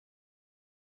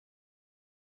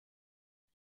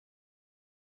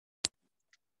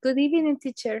Good evening,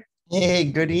 teacher. Hey,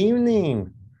 good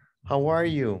evening. How are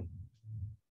you?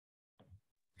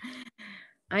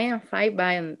 I am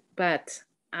fine, but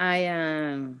I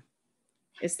am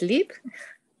asleep.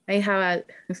 I have a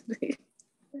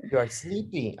You are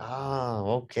sleepy. Ah,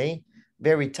 okay.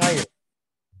 Very tired.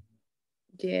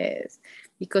 yes,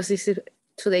 because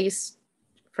today is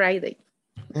Friday.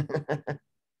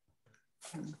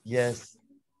 Yes.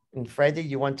 And Friday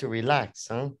you want to relax,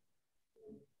 huh?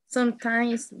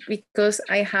 Sometimes because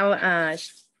I have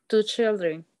two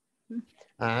children.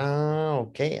 Ah,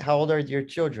 okay. How old are your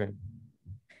children?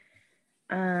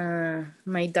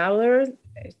 My daughter,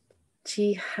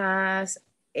 she has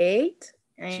 8,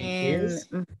 She and is?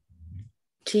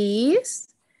 she is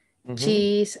Mm-hmm.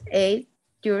 she's 8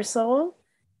 years old,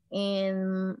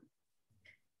 and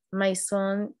my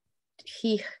son,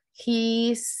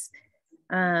 he's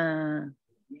uh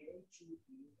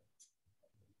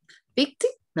 50,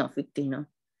 no 50, no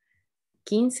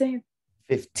 15,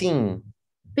 15.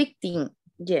 15,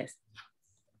 yes.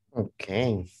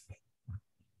 Okay.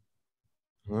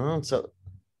 So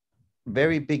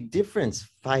very big difference.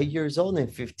 5 years old and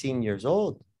 15 years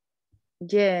old.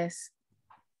 Yes.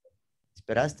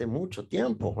 Esperaste mucho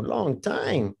tiempo, a long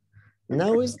time.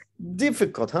 Now it's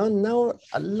difficult, huh? Now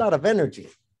a lot of energy.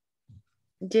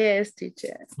 Yes,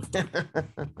 teacher.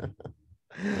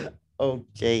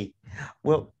 Okay.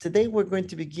 Well, today we're going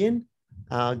to begin.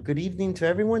 Good evening to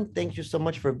everyone. Thank you so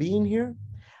much for being here.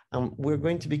 We're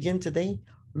going to begin today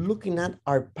looking at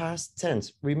our past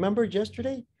tense. Remember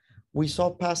yesterday we saw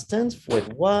past tense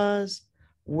with was,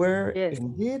 were, Yes.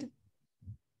 and did.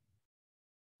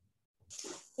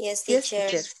 Yes, Yes, teacher.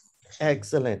 teacher.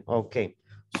 Excellent. Okay.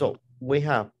 So we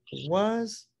have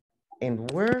was and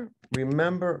were.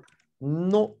 Remember,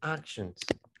 no actions.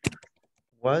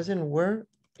 Was and were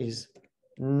is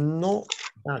no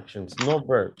actions, no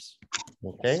verbs.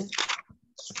 Okay.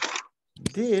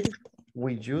 Did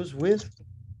we use with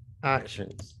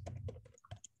actions.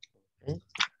 Okay.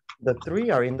 The three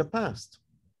are in the past.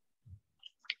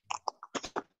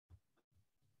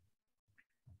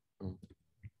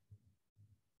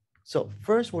 So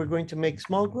first we're going to make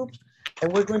small groups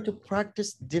and we're going to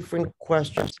practice different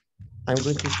questions. I'm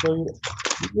going to show you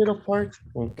a little part.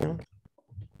 Okay.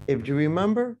 If you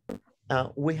remember,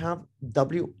 we have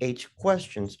WH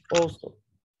questions also.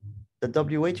 The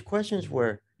WH questions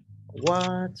were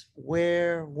what,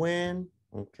 where, when,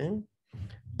 okay?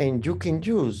 And you can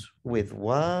use with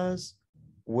was,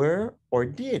 were, or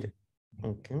did,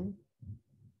 okay?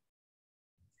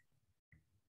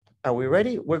 Are we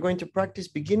ready? We're going to practice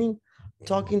beginning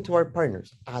talking to our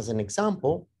partners. As an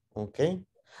example, okay?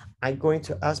 I'm going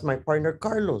to ask my partner,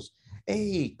 Carlos.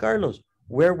 Hey, Carlos,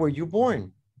 where were you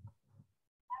born?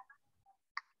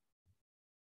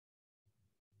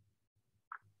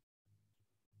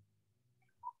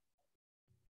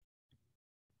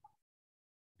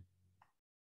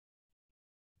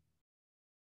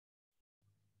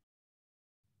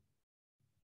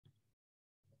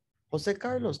 Jose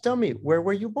Carlos, tell me, where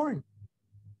were you born?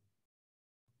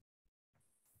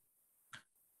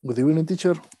 Good evening,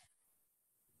 teacher.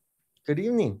 Good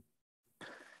evening.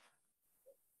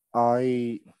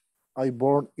 I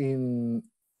born in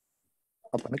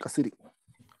Apaneca City.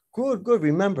 Good, good.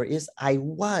 Remember, is I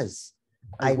was.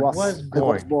 I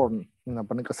was born in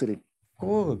Apaneca City.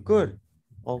 Good, good.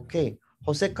 Okay.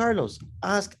 Jose Carlos,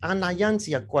 ask Ana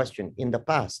Yancy a question in the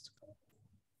past.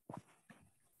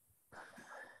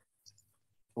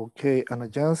 Okay, Ana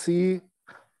Yancy,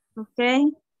 Okay.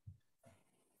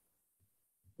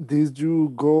 did you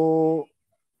go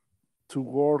to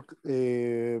work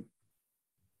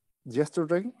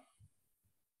yesterday?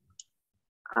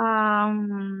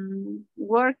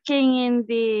 Working in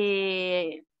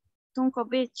the Tunco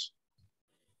Beach.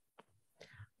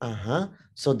 Uh-huh.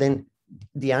 So then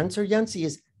the answer, Yancy,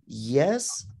 is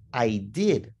yes, I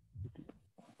did.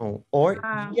 Oh, or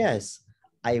yes,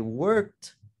 I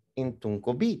worked in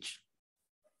Tunco Beach.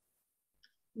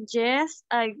 Yes,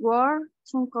 I work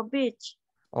Tunco Beach.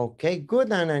 Okay,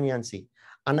 good, Ana Yancy.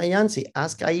 Ana Yancy,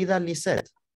 ask Aida Lisette.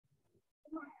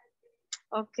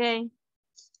 Okay.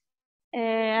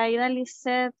 Aida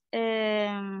Lisette,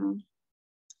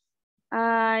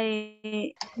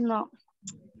 no.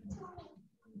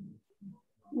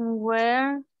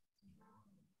 Where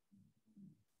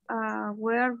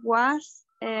was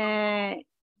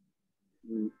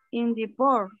in the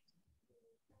board?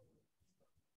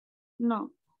 No.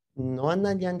 No,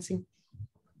 Ana Yancy.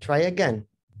 Try again.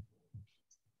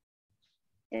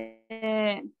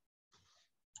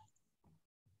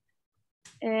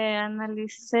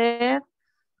 Analyzed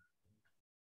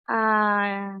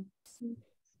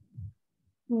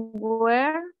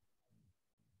where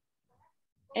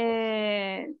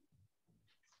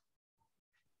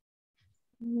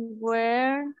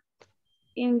where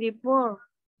in the board.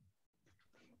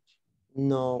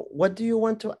 No, what do you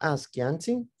want to ask,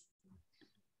 Yancy?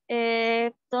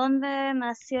 ¿Dónde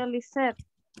nació Lisette?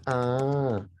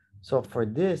 Ah, so for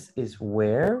this is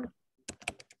where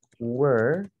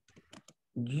were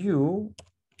you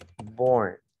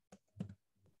born?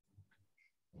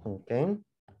 Okay.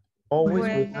 Always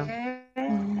we have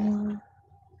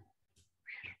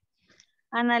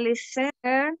Analyze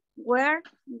where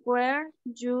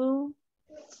you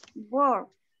born.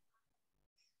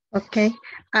 Okay,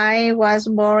 I was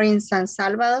born in San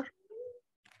Salvador.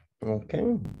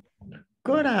 Okay.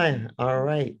 Good eye. All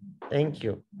right. Thank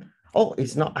you. Oh,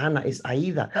 it's not Ana, it's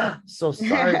Aida. So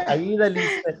sorry, Aida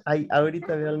Lizette.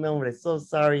 Ahorita veo el nombre. So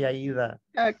sorry, Aida.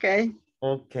 Okay.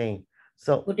 Okay.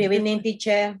 So Good evening,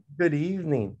 teacher. good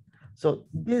evening. So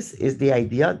this is the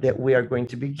idea that we are going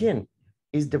to begin.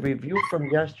 Is the review from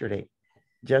yesterday.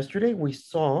 Yesterday we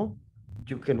saw,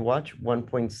 you can watch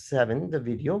 1.7, the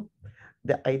video.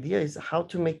 The idea is how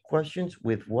to make questions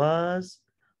with was,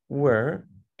 were,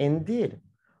 and did.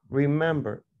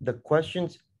 Remember, the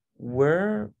questions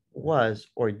were, was,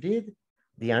 or did,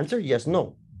 the answer, yes,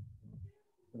 no.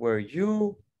 Were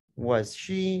you, was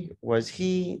she, was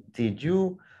he, did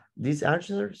you? These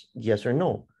answers, yes or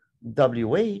no.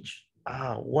 WH,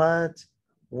 what,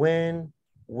 when,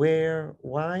 where,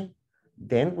 why.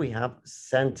 Then we have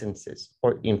sentences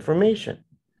or information,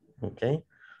 okay?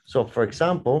 So for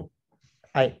example,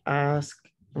 I ask,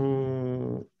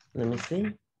 let me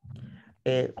see,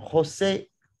 Jose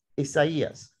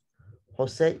Isaías.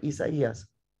 Jose Isaías,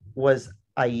 was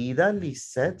Aida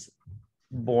Lisette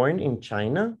born in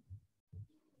China?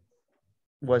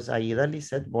 Was Aida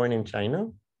Lisette born in China?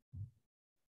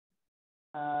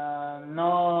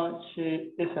 No,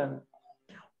 she isn't.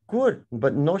 Good,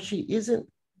 but no, she isn't.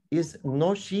 Is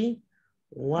no, she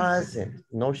wasn't.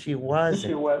 No, she wasn't.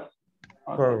 She was.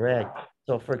 Okay. Correct.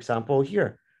 So for example,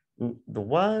 here, the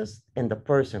was and the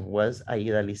person was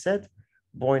Aida Lisette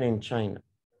born in China.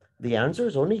 The answer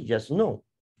is only yes, no.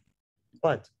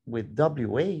 But with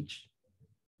WH,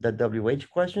 the WH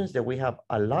questions that we have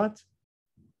a lot,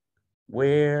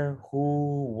 where,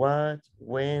 who, what,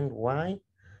 when, why,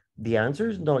 the answer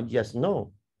is no, yes,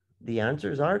 no. The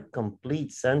answers are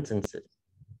complete sentences.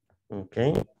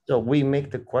 Okay, so we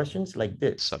make the questions like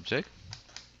this. Subject.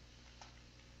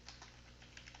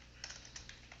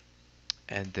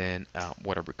 And then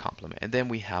whatever complement. And then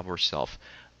we have ourselves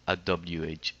a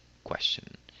WH question.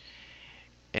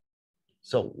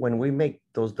 So when we make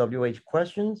those WH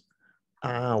questions,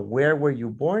 where were you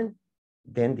born?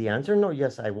 Then the answer, no,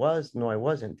 yes, I was, no, I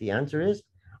wasn't. The answer is,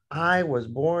 I was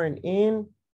born in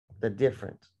the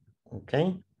different,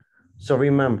 okay? So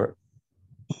remember,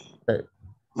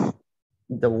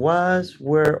 the was,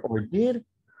 were, or did,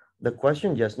 the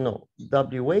question, yes, no.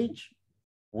 WH,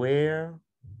 where,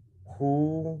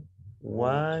 who,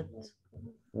 what,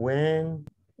 when,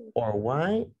 or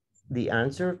why, the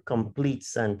answer, complete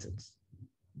sentence.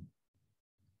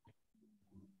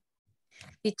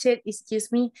 Teacher,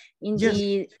 excuse me, in Yes.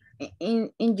 the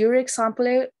in your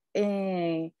example,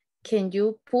 can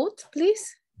you put,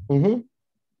 please? Mm-hmm.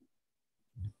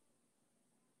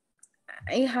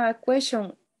 I have a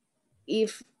question.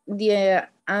 If the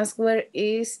answer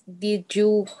is, did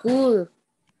you go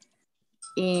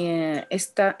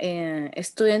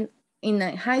student in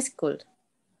a high school?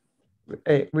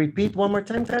 Repeat one more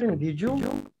time, Karen. Did you?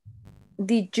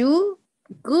 Did you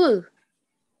go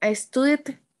a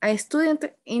student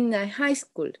in a high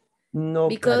school? No,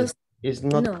 Because it's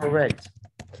not no. correct.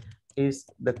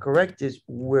 The correct is,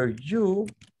 were you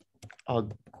a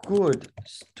good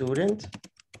student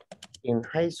in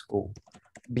high school?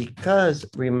 Because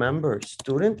remember,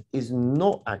 student is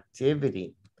no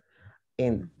activity,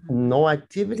 and no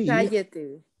activity is,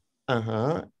 Adjective.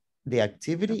 the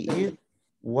activity is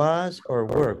was or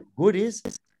were. Good is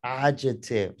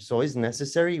adjective, so it's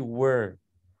necessary were.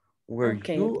 Were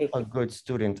you a good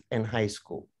student in high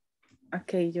school?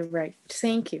 Okay, you're right.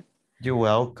 Thank you. You're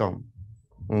welcome.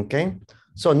 Okay,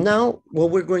 so now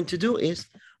what we're going to do is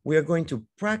we are going to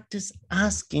practice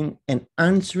asking and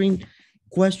answering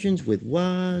questions with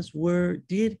was, were,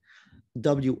 did,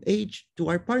 WH to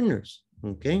our partners.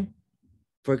 Okay,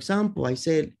 for example, I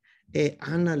said,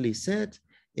 Ana Lisette,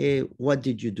 what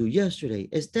did you do yesterday?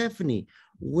 Stephanie,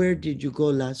 where did you go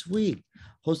last week?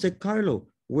 Jose Carlo,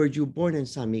 were you born in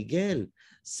San Miguel?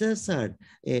 Cesar,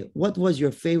 what was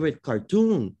your favorite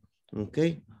cartoon?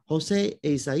 Okay, Jose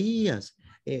Isaías,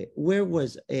 where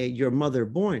was your mother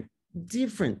born?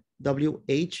 Different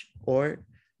WH or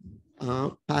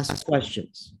past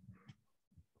questions.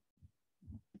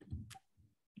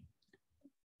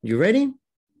 You ready?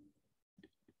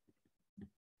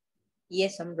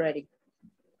 Yes, I'm ready.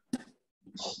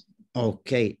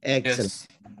 Okay, excellent. Yes.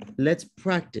 Let's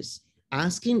practice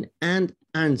asking and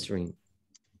answering.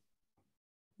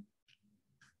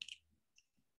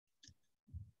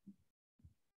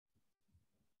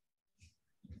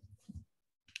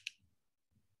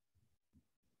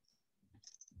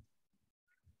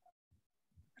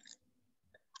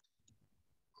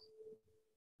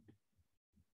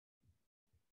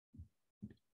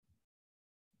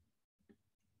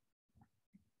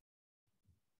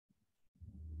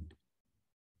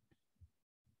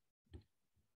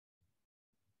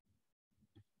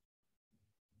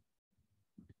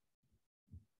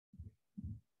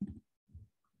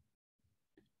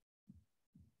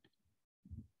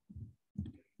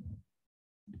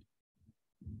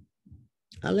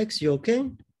 Alex, you okay?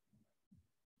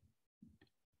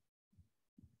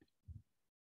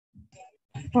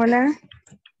 Hola,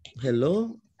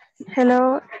 Hello.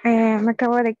 hello, me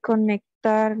acabo de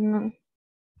conectar. No.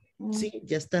 Sí,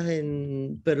 ya estás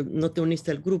en, pero no te uniste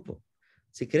al grupo.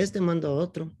 Si quieres te mando a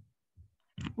otro.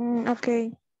 Ok,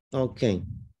 Okay.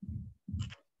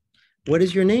 What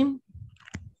is your name?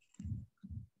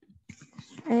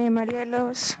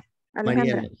 Marielos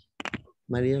Alejandra. Marielos.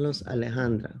 Marielos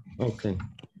Alejandra. Ok.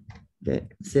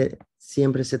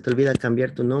 Siempre se te olvida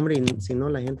cambiar tu nombre y si no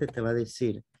la gente te va a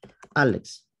decir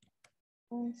Alex.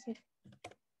 Sí.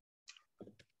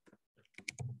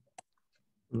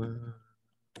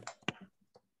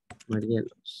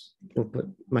 Marielos.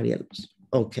 Marielos.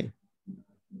 Ok.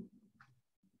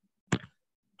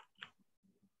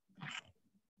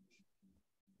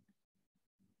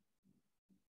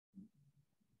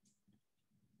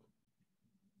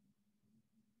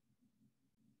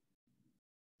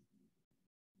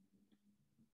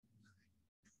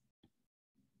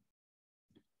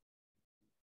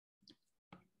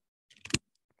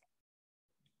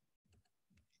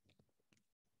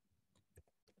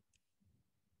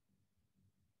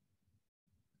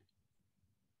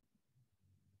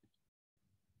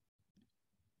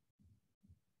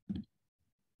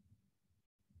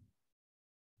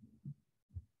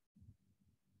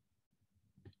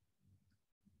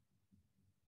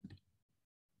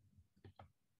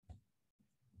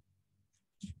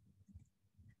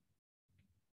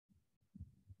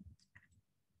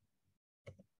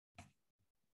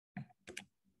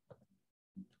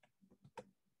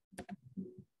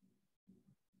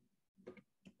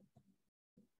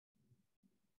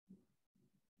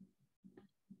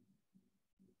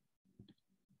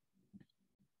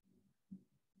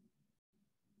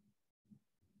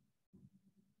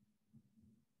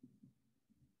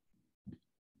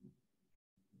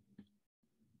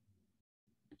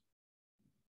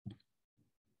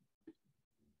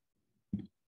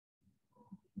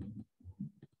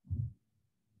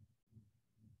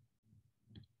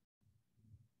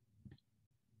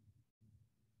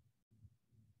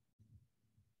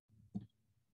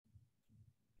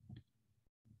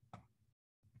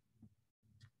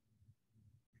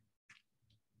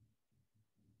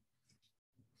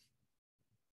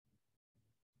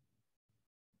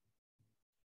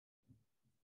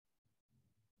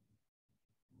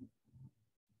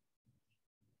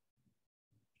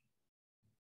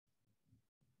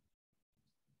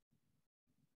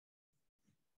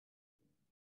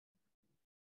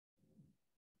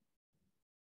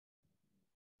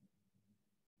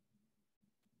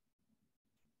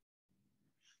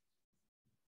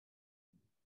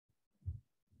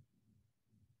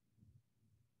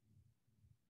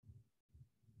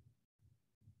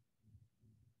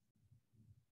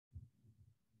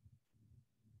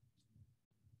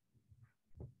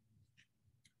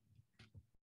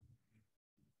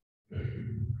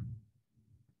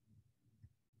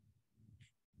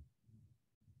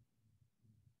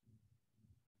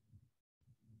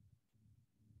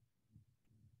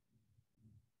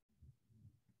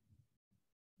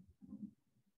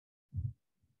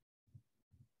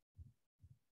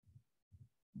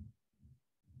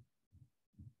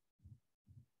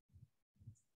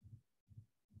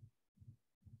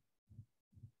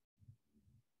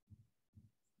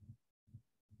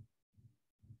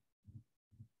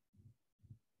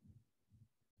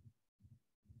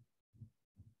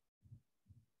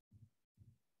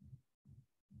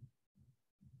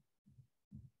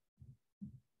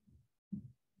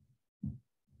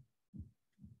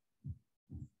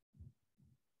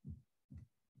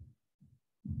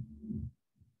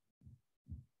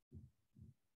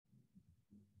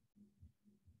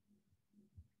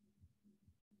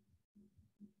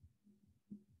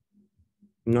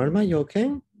 Norma, you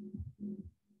okay?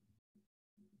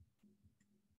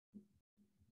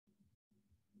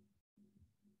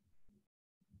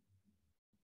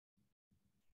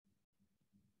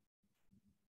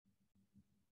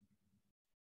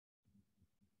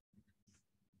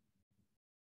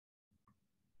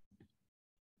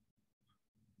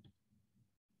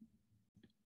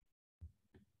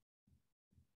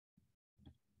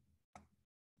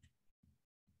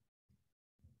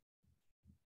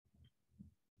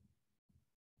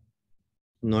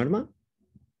 Norma?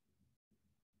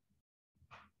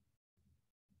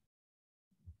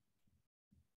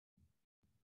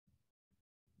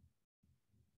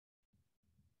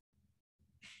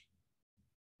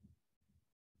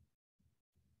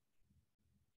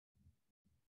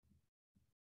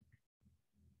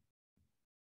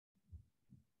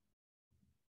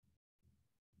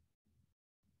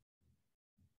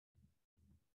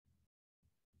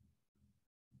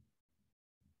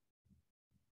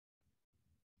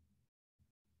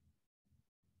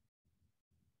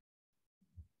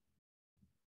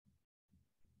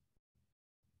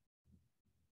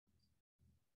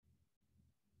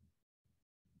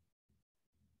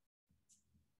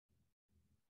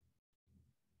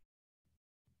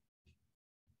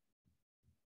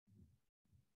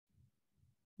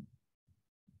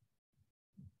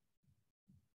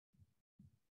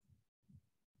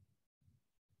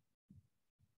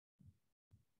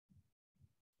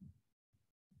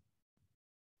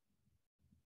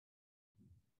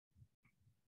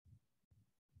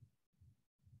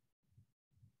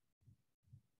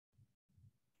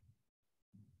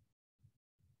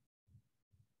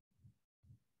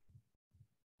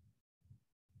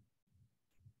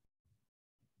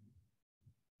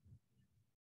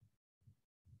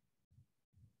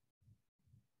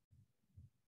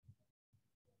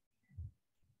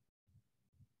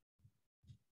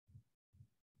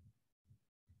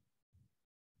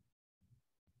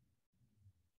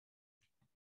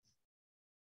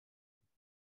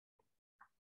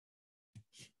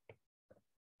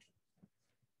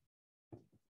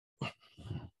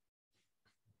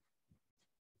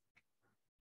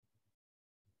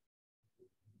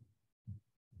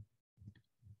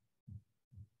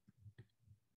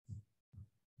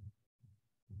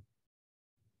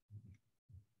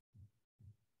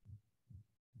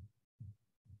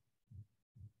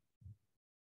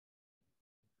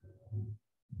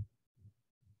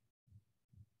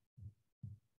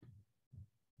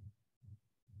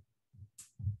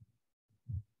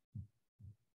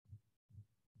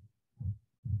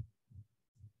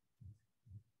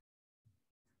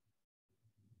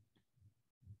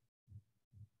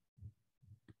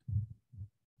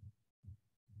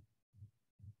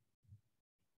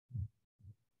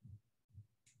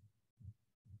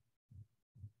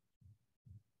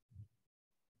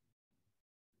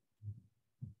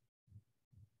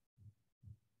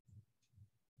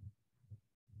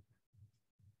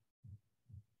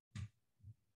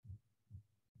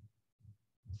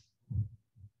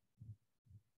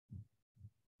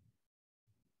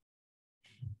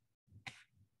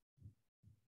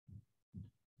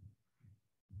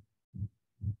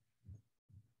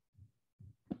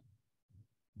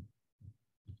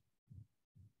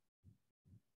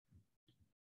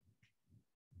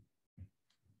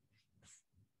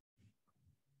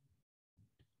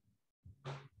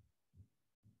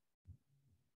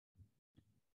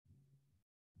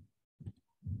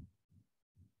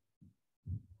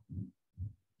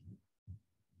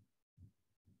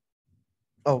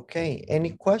 Okay,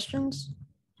 any questions?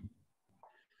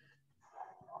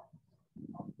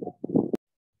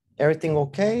 Everything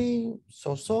okay?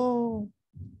 So?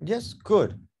 Yes,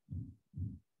 good.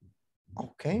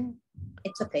 Okay,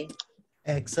 It's okay.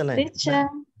 excellent. Teacher,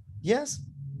 Yes,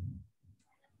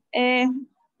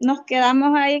 nos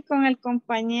quedamos ahí con el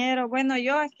compañero. Bueno,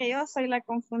 es que yo soy la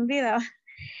confundida.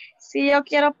 Si yo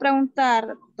quiero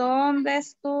preguntar, ¿dónde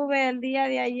estuve el día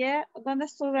de ayer? ¿Dónde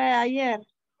estuve ayer?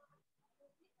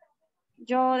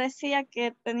 Yo decía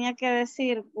que tenía que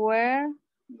decir where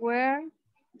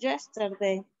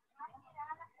yesterday.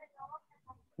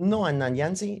 no,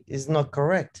 Yancy is not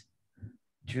correct.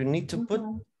 You need to put,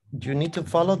 you need to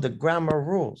follow the grammar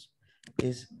rules.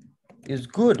 Is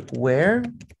good. Where,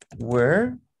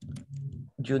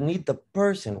 you need the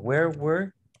person. Where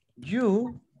were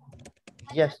you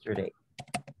yesterday?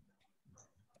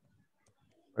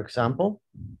 For example,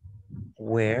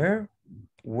 where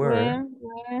were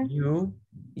you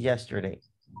yesterday?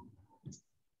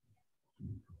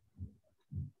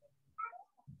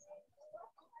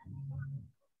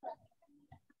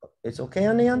 It's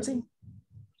okay, Nancy?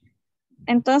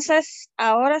 Entonces,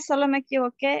 ahora solo me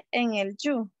equivoqué en el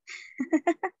you.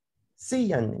 Sí,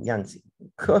 Yancy.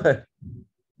 Good.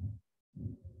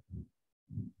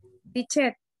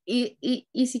 Teacher, y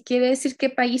si quiere decir qué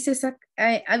países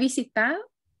ha visitado,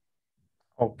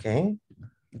 Okay.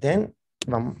 Then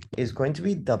it's going to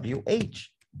be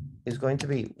WH. It's going to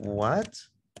be what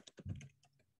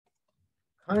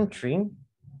country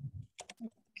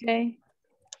Okay.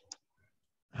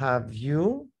 have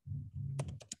you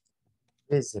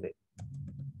visited?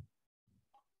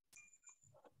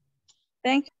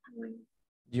 Thank you.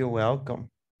 You're welcome.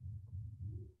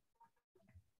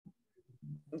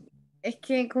 es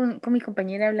que con mi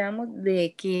compañera hablábamos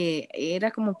de que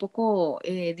era como un poco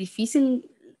difícil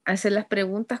hacer las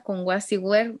preguntas con was y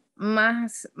where,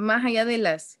 más allá de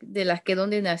las que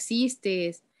donde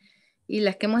naciste y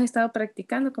las que hemos estado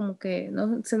practicando, como que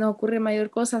no se nos ocurre mayor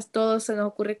cosas, todo se nos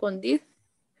ocurre con did.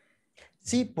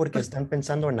 Sí, porque están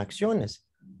pensando en acciones,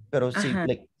 pero Ajá.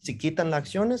 si quitan las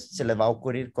acciones, se les va a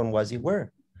ocurrir con was y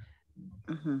were.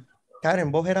 Ajá.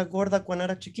 Karen, ¿vos eras gorda cuando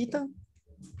eras chiquita?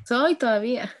 Soy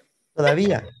todavía.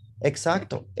 Todavía.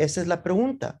 Exacto. Esa es la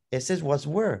pregunta. Ese es was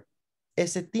were.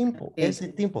 Ese tiempo, Sí. ese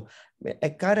tiempo.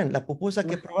 Karen, la pupusa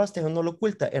que probaste, no lo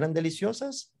oculta, ¿eran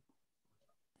deliciosas?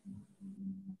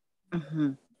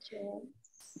 Ajá.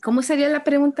 ¿Cómo sería la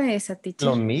pregunta esa, teacher?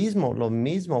 Lo mismo,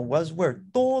 was were.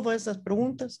 Todas esas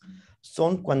preguntas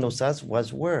son cuando usas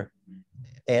was were.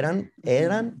 Eran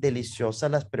deliciosas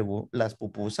las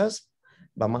pupusas.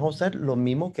 Vamos a usar lo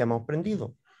mismo que hemos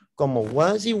aprendido. Como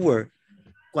was y were,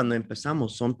 cuando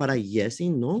empezamos son para yes y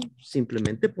no,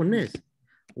 simplemente pones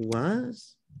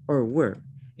was or were.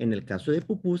 En el caso de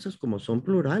pupusas, como son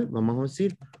plural, vamos a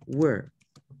decir were.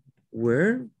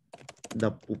 Were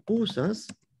the pupusas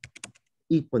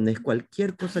y pones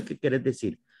cualquier cosa que quieres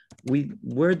decir.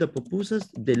 Were the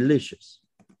pupusas delicious.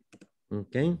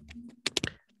 Ok.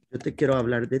 Yo te quiero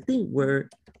hablar de ti. Were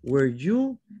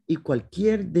you y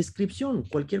cualquier descripción,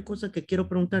 cualquier cosa que quiero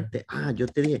preguntarte. Ah, yo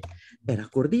te dije, era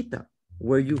gordita.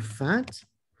 Were you fat?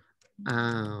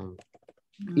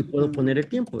 Y puedo poner el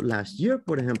tiempo. Last year,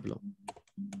 por ejemplo.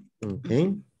 Ok.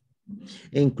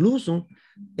 E incluso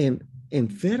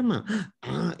enferma.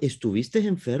 Ah, ¿estuviste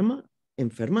enferma?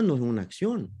 Enferma no es una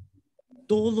acción.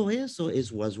 Todo eso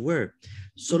es was were.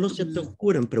 Solo se te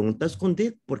ocurren preguntas con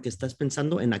did porque estás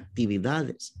pensando en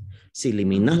actividades. Si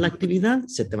eliminas la actividad,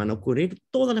 se te van a ocurrir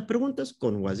todas las preguntas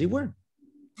con was y were.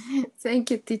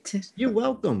 Thank you, teacher. You're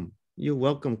welcome. You're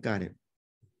welcome, Karen.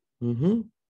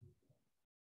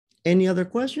 Any other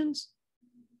questions?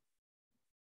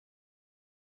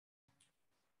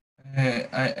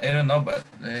 I don't know, but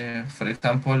for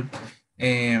example,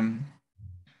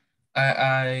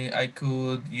 I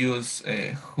could use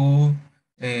who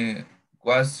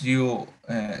was you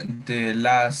the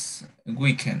last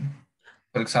weekend.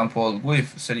 For example,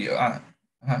 with sería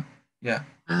yeah.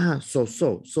 So,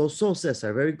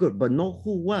 Cesar, very good. But no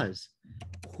who was.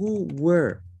 Who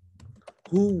were.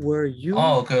 Who were you?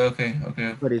 Oh, okay.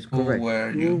 But it's Who correct.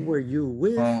 were Who you? were you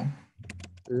with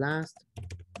last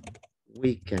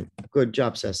weekend? Good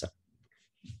job, Cesar.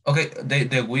 Okay,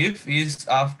 the with is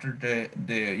after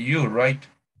the you, right?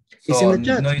 It's So in the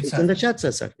chat. no, It's in the chat,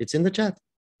 Cesar. It's in the chat.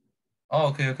 Oh,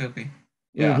 okay.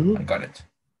 Yeah, I got it.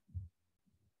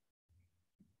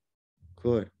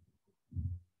 Good.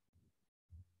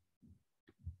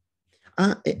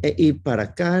 Y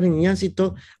para Karen y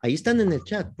Yancito, ahí están en el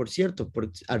chat, por cierto,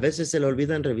 porque a veces se le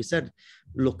olvidan revisar.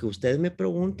 Lo que ustedes me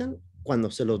preguntan, cuando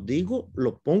se los digo,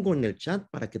 lo pongo en el chat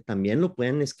para que también lo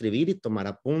puedan escribir y tomar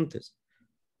apuntes,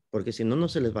 porque si no, no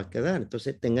se les va a quedar.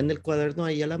 Entonces, tengan el cuaderno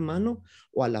ahí a la mano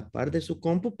o a la par de su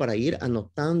compu para ir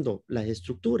anotando las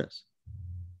estructuras.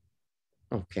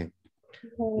 Ok.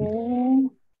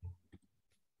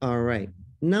 All right.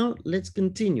 Now, let's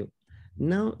continue.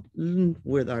 Now,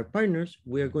 with our partners,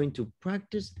 we are going to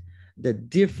practice the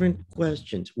different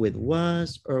questions with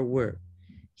was or were.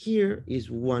 Here is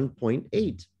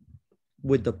 1.8.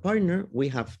 With the partner, we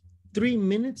have 3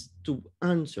 minutes to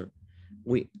answer.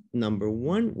 Number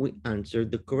 1, we answer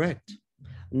the correct.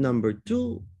 Number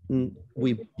 2,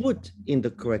 we put in the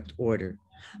correct order.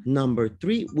 Number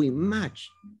 3, we match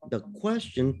the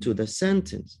question to the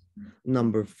sentence.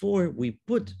 Number 4,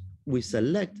 we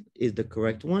select is the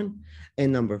correct one.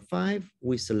 And number 5,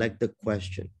 we select the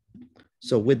question.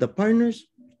 So with the partners,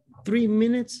 3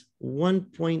 minutes,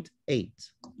 1.8.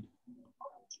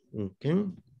 Okay.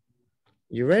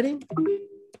 You ready?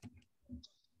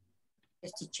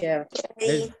 Yes, teacher.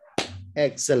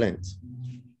 Excellent.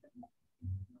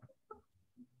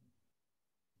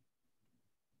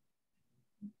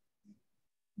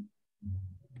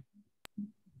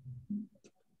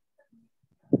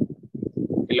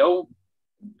 Hello.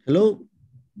 Hello.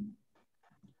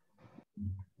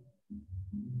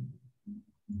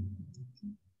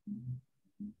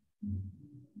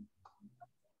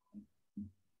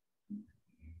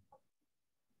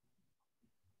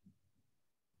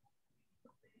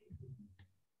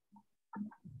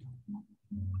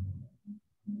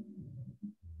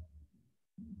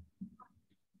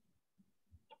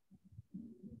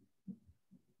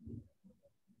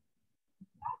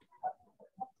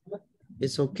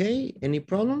 It's okay. Any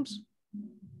problems?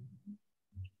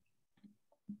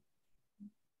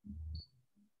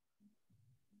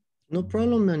 No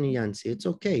problem, Ana Yancy. It's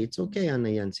okay. It's okay, Ana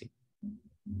Yancy.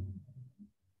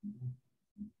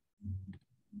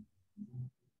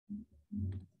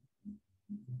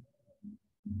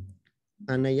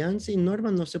 Ana Yancy y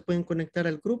Norma no se pueden conectar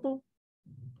al grupo.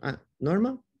 Ah,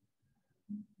 Norma.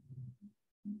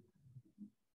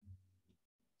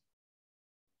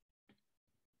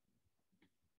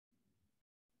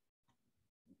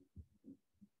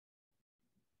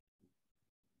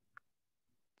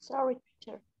 Sorry,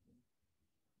 teacher.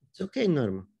 It's okay,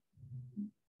 Norma.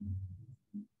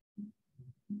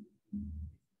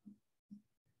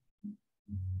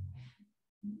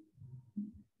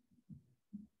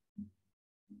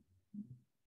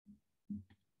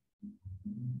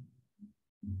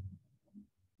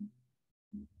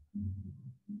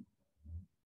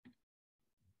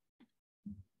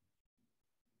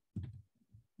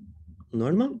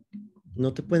 Norma,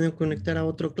 ¿no te pueden conectar a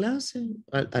otra clase,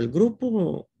 al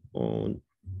grupo o...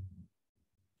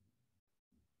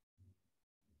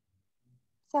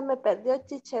 Se me perdió,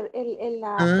 teacher,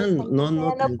 la Ah, pestañita, no, no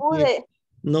ya te no entiendo. pude.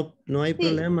 No, no hay Sí,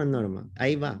 problema, Norma.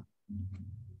 Ahí va.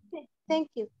 sí, thank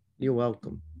you. You're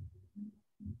welcome.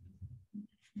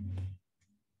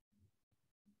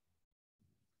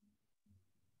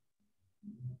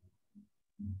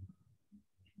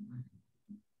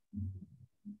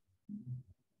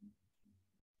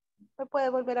 Me puede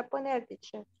volver a poner,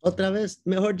 teacher. Otra vez,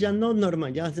 mejor ya no, Norma,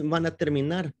 ya van a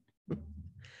terminar.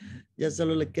 Ya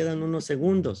solo le quedan unos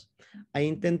segundos. Ahí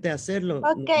intenté hacerlo.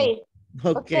 Norma. Okay,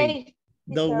 Okay, okay,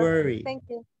 don't teacher, worry. thank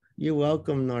you. You're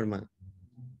welcome, Norma.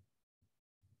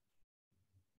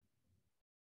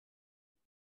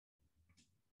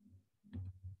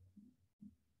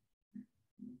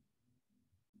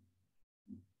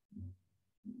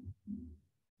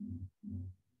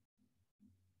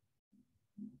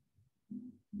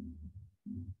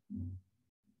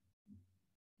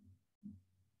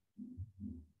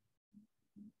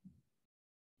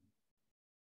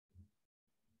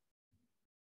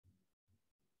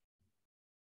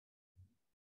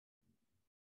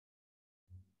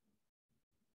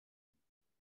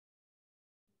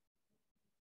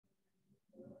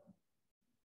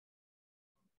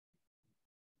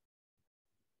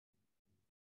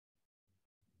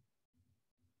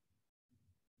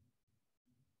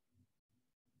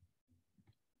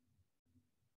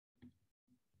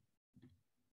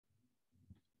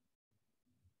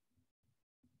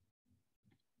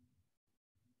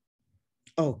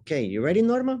 Okay, you ready,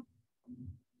 Norma?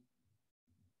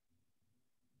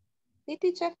 Sí,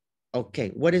 teacher. Okay,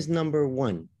 what is number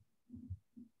 1?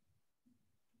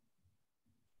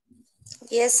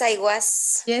 Yes, I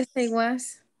was. Yes, I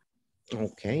was.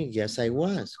 Okay, yes, I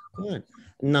was. Good.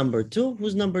 Number 2,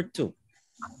 who's number 2?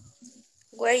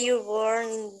 Were you born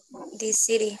in this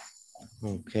city?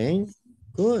 Okay,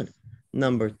 good.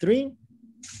 Number 3?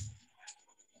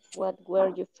 What were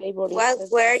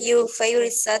your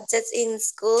favorite subjects in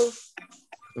school?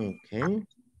 Okay.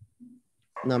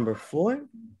 Number 4?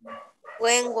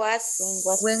 When was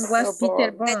When was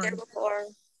Peter Peter born? born?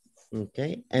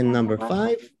 Okay, and number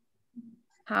 5?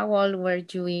 How old were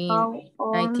you in How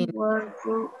old 19? were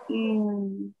you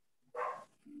in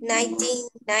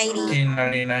 1990.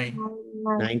 1999.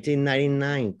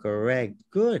 1999, correct.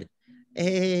 Good.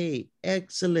 Hey,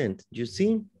 excellent. You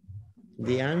see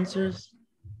the answers?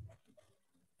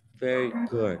 Very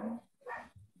good.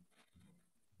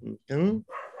 Okay.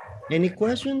 Any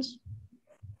questions?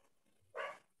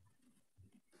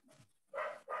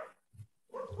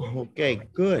 Okay,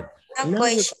 good. No Now,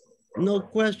 question. no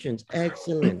questions.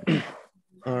 Excellent.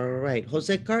 All right.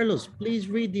 Jose Carlos, please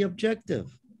read the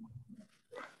objective.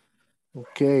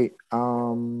 Okay.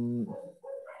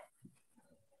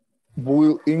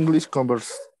 Build English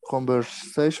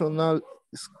conversational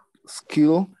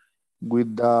skill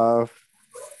with the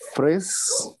phrase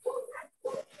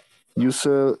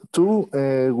user two,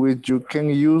 which you can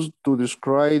use to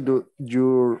describe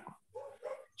your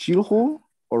childhood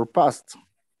or past.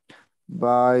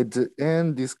 By the end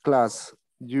of this class,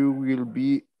 you will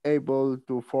be able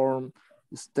to form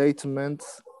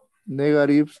statements,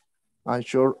 negatives, and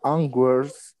short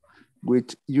words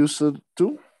which used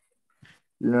to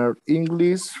learn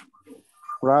English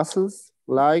phrases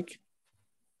like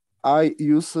I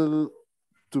used to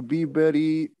be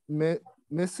very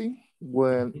messy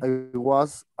when I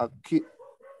was a kid.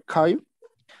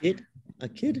 A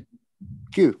kid?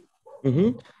 Kid.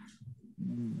 Mm-hmm.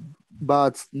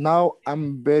 But now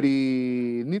I'm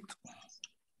very neat.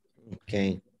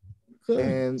 Okay. Good.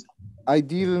 And I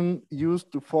didn't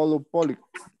used to follow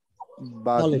politics,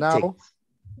 but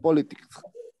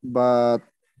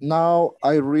now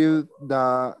I read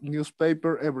the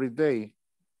newspaper every day,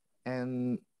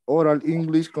 and oral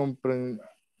English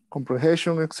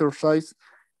comprehension exercise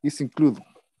is included.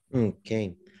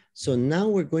 Okay. So now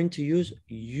we're going to use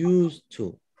used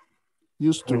to.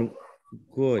 Used to.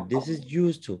 Good. This is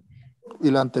used to. ¿Y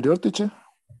la anterior, teacher?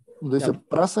 Dice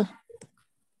frase.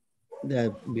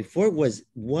 The before was,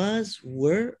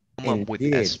 were, and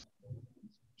did. S.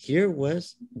 Here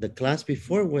was, the class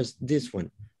before was this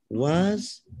one.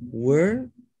 Was, were,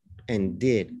 and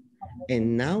did.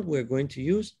 And now we're going to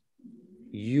use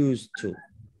used to.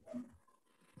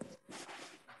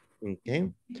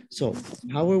 Okay. So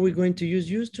how are we going to use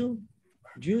used to?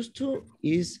 Used to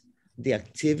is the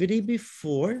activity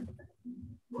before,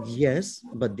 yes,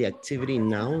 but the activity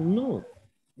now, no.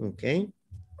 Okay.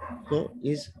 So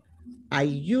is I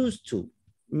used to.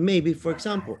 Maybe, for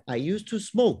example, I used to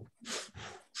smoke.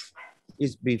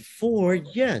 Is before,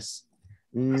 yes.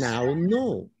 Now,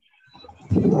 no.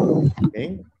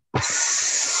 Okay.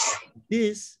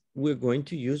 This we're going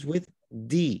to use with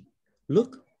D.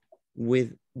 Look,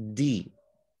 with D.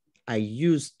 I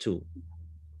used to.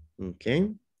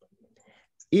 Okay.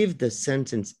 If the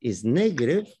sentence is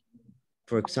negative,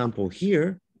 for example,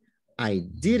 here, I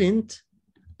didn't,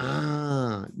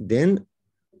 then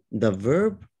the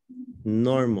verb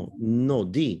normal, no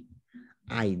D.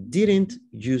 I didn't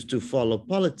used to follow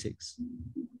politics,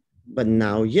 but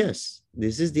now, yes,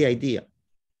 this is the idea.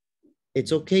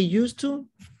 It's okay used to?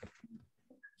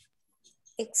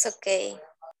 It's okay.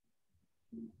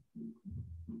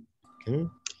 Okay.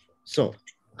 So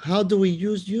how do we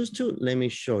use used to? Let me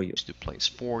show you. Used to play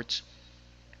sports.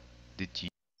 Did you?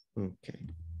 Okay.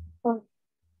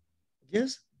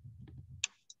 Yes?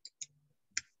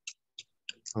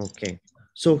 Okay.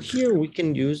 So here we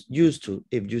can use used to.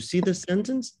 If you see the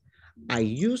sentence, I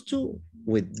used to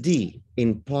with D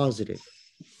in positive.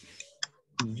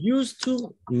 Used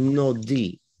to, no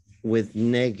D with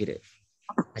negative.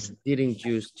 I didn't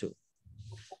used to.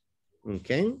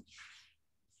 Okay.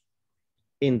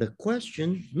 In the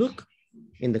question, look,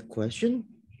 in the question,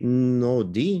 no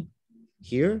D.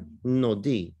 Here, no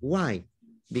D. Why?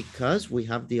 Because we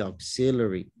have the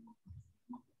auxiliary.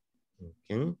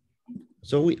 Okay.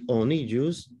 So we only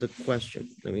use the question.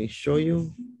 Let me show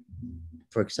you.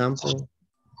 For example,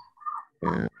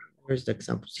 where's the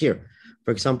examples? Here.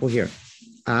 For example, here.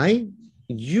 I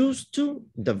used to,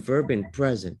 the verb in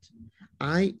present.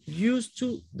 I used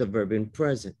to, the verb in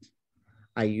present.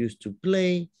 I used to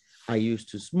play. I used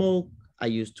to smoke. I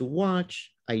used to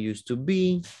watch. I used to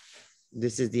be.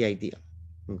 This is the idea.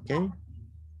 Okay.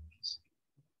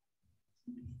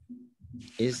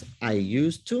 Is I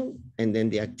used to, and then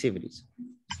the activities.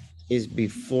 Is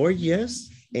before yes,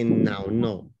 and now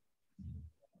no.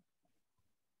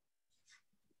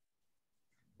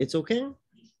 It's okay?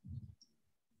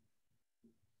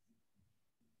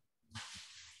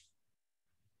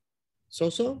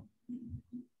 So?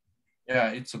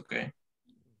 Yeah, it's okay.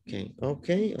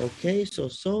 Okay, so,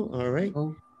 all right.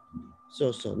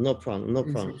 So, no problem,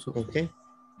 okay?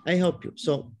 I help you.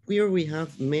 So here we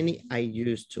have many I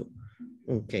used to.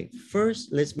 Okay,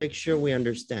 first, let's make sure we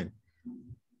understand.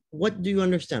 What do you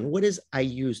understand? What is I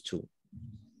used to?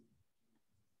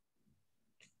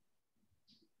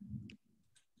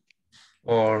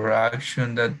 Or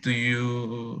action that do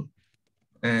you,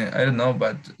 I don't know,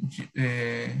 but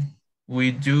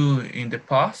we do in the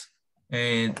past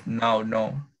and now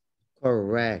no.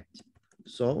 Correct.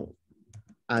 So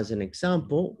as an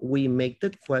example, we make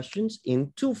the questions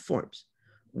in two forms.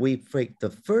 We break the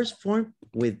first form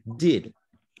with did.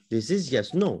 This is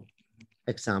yes, no.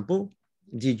 Example,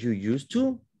 did you used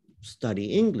to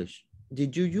study English?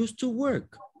 Did you used to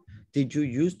work? Did you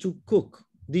used to cook?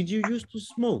 Did you used to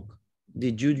smoke?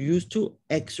 Did you used to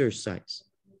exercise?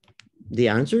 The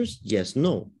answer is yes,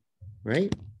 no,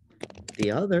 right?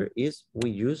 The other is we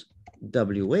use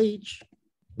WH,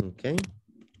 okay,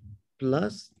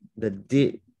 plus the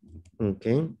did,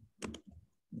 okay,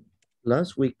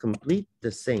 plus we complete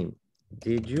the same.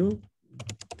 Did you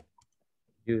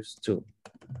used to?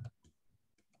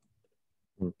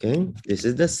 Okay, this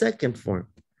is the second form,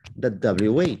 the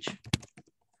WH.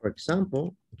 For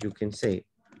example, you can say,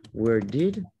 where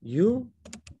did you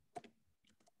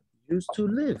used to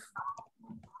live?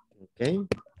 Okay.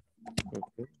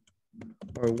 Okay.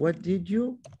 Or what did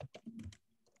you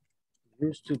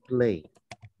used to play?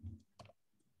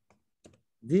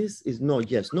 This is no,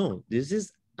 yes, no. This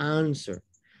is answer.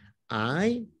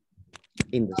 I,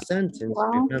 in the sentence,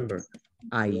 Wow. remember,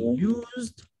 I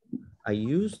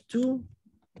used to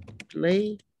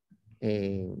play,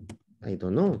 I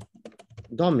don't know,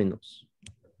 dominoes.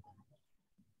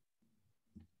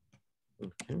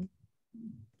 Okay.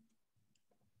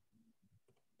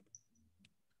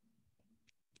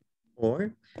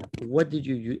 Or what did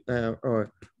you,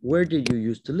 or where did you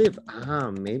used to live?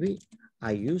 Maybe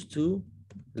I used to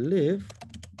live,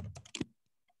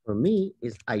 for me,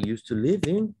 is I used to live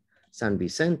in San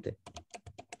Vicente.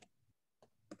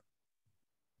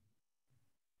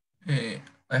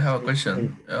 I have a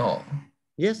question.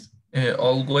 Yes.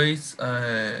 Always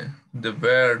the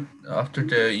verb after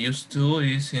the used to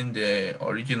is in the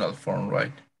original form,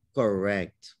 right?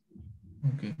 Correct.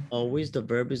 Okay. Always the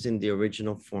verb is in the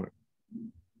original form.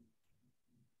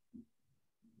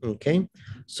 Okay.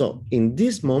 So in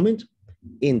this moment,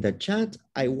 in the chat,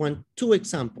 I want 2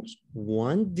 examples.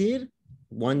 One did,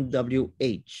 one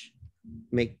WH.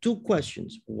 Make 2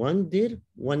 questions. One did,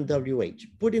 one WH.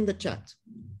 Put in the chat.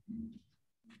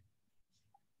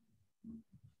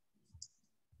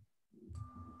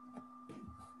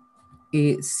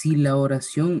 Si la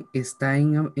oración está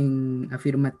en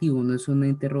afirmativo, no es una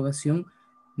interrogación,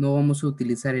 no vamos a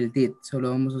utilizar el did, solo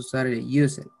vamos a usar el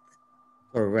used.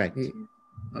 Correct. Okay.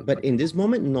 But in this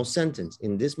moment, no sentence.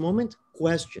 In this moment,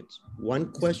 questions.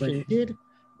 One question did,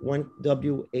 one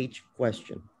WH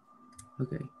question.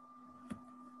 Okay.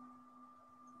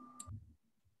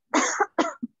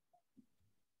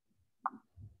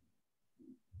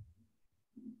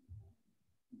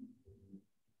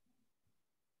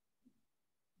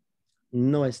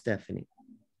 No, Stephanie,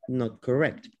 not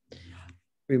correct.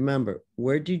 Remember,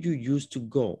 where did you used to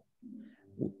go?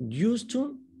 Used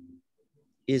to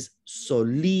is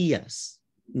solías.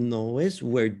 No es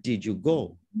where did you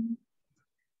go?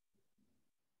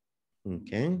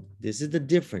 Okay, this is the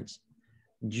difference.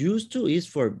 Used to is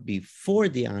for before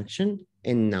the action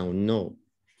and now no.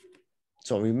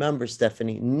 So remember,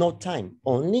 Stephanie, no time.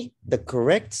 Only the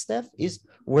correct step is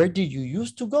where did you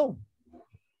used to go?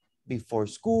 Before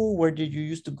school, where did you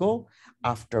used to go?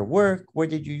 After work, where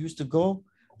did you used to go?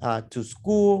 To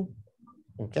school,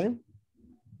 okay?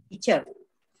 Teacher.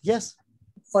 Yes.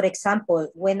 For example,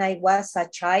 when I was a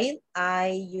child, I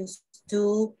used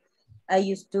to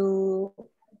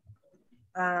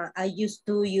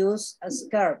use a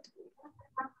skirt.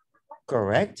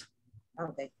 Correct.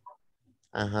 Okay.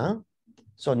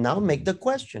 So now make the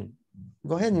question.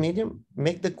 Go ahead, Miriam,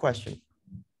 make the question.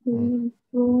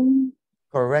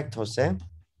 Correct, Jose.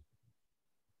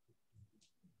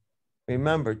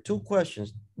 Remember, 2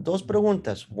 questions, 2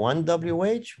 preguntas, one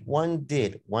WH, one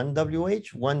did, one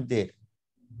WH, one did.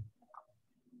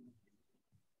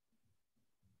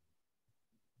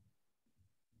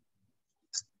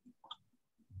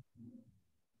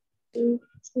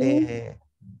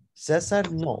 Cesar,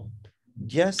 no.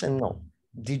 Yes and no.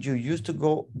 Did you used to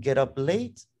go get up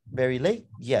late, very late?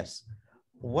 Yes.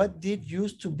 What did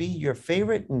used to be your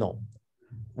favorite? No.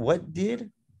 What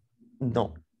did?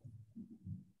 No.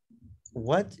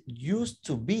 What used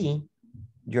to be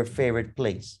your favorite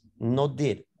place? No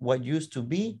did. What used to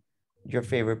be your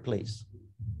favorite place?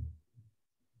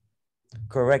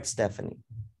 Correct, Stephanie.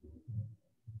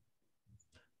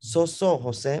 So,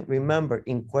 Jose, remember,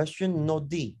 in question, no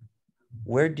D.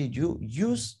 Where did you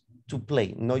use to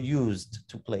play? No used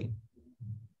to play.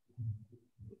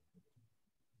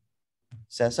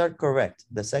 Cesar, correct.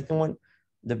 The second one,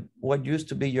 what used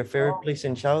to be your favorite place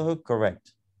in childhood?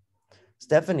 Correct.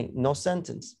 Stephanie, no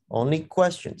sentence, only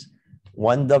questions.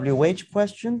 One WH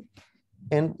question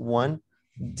and one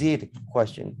did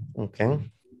question,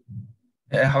 okay?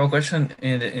 I have a question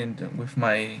with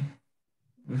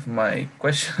my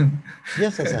question.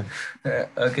 Yes, Cesar.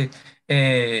 Okay.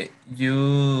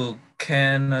 You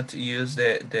cannot use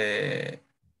the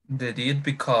did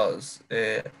because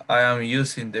I am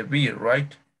using the be,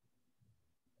 right?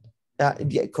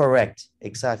 Yeah, correct,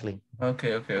 exactly.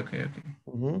 Okay.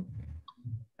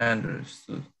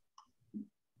 Understood.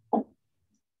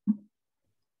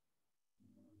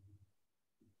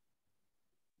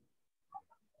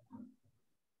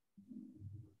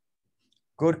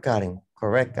 Good, Karen.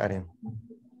 Correct, Karen.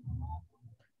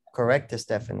 Correct,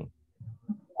 Stephanie.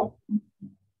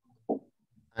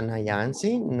 Ana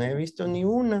Yancy, no he visto ni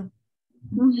una.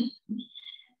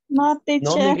 No, teacher.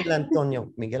 No, Miguel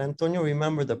Antonio. Miguel Antonio,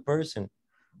 remember the person.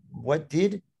 What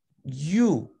did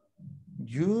You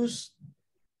use,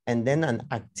 and then an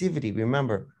activity.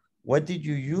 Remember, what did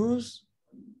you use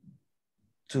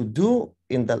to do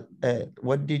in the,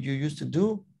 what did you use to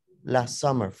do last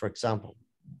summer, for example?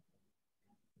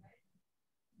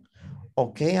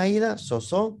 Okay, Aida,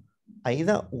 so,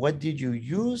 Aida, what did you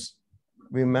use?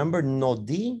 Remember, no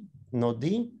D.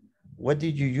 What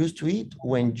did you use to eat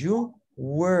when you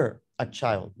were a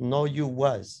child? No, you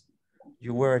was.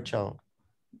 You were a child.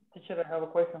 Teacher, I have a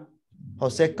question.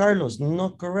 Jose Carlos,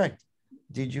 not correct.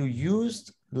 Did you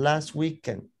use last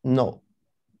weekend? No.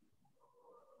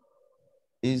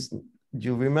 Is,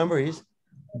 you remember is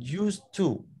used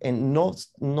to and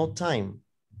no time.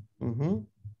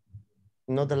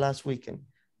 Not the last weekend.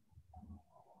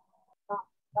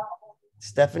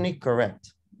 Stephanie,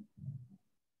 correct.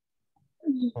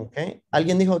 Okay.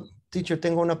 ¿Alguien dijo, teacher,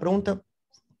 tengo una pregunta?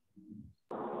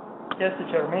 Yes,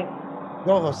 teacher, me.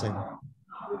 Go, Jose.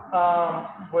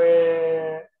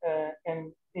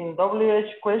 In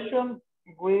WH question,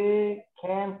 we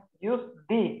can use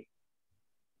the,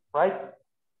 right?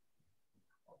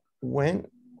 When?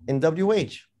 In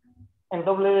WH? In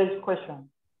WH question.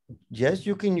 Yes,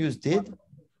 you can use did.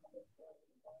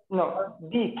 No,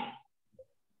 the.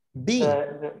 Be.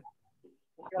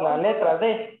 La letra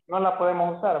D no la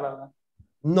podemos usar, ¿verdad?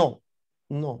 No.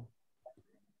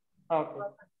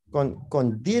 Okay.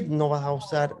 Con did no vas a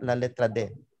usar la letra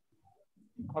D.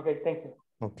 Okay, thank you.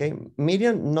 Okay,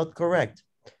 Miriam, not correct.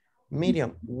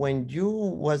 Miriam, when you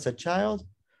was a child,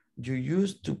 you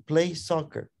used to play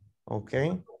soccer.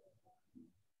 Okay.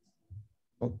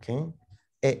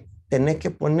 Tenés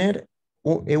que poner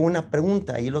una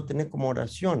pregunta, ahí lo tenés como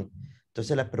oración.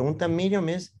 Entonces la pregunta, Miriam,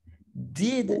 es,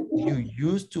 did you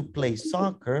used to play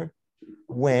soccer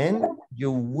when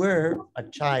you were a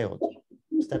child?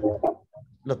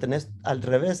 Lo tenés al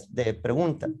revés de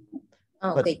pregunta.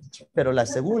 Okay. Pero la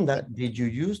segunda, did you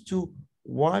used to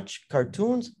watch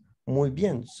cartoons? Muy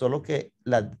bien, solo que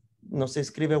no se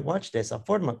escribe watch de esa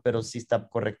forma, pero sí está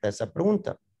correcta esa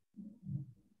pregunta.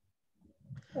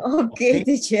 Okay,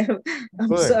 teacher.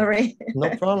 I'm sorry.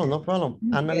 No problem.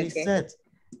 Annalise Okay.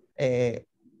 said,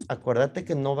 acuérdate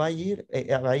que no va a ir,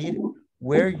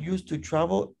 where used to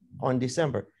travel on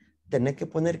December. Tenés que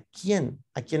poner quién,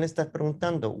 a quién le estás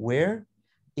preguntando, where,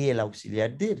 y el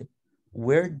auxiliar did.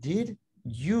 Where did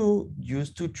you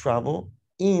used to travel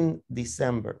in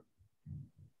December?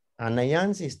 Ana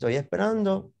Yancy, estoy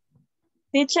esperando.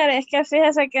 Teacher, es que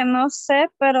fíjese que no sé,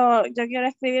 pero yo quiero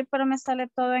escribir, pero me sale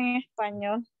todo en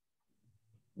español.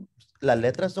 Las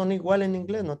letras son iguales en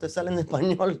inglés, no te sale en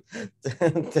español.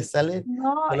 Te sale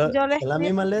Yo le la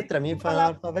misma letra, mismo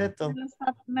alfabeto.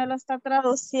 Me lo está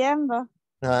traduciendo.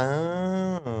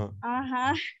 Ah.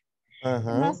 Ajá.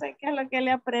 Ajá. No sé qué es lo que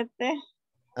le apreté.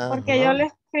 Ajá. Porque yo le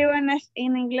escribo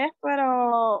en inglés,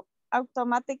 pero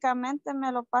automáticamente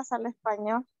me lo pasa al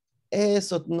español.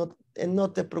 Eso,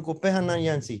 no te preocupes, Ana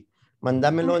Yancy.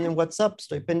 Mándamelo en WhatsApp,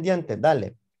 estoy pendiente.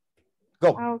 Dale.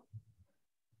 Go.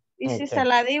 Y si se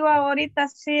la digo ahorita,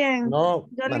 sí. No,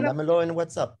 mándamelo en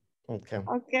WhatsApp. Ok.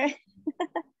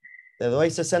 Te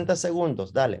doy 60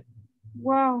 segundos, dale.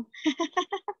 Wow.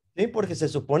 Sí, porque se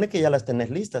supone que ya las tenés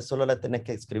listas, solo las tenés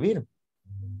que escribir.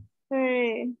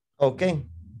 Sí. Ok.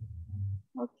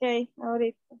 Ok,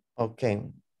 ahorita. Ok.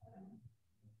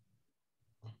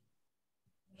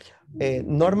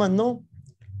 Norma, no.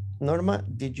 Norma,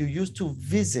 did you used to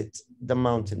visit the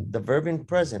mountain? The verb in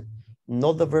present,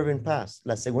 not the verb in past.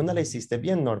 La segunda la hiciste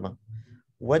bien, Norma.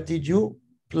 What did you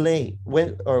play?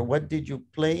 What did you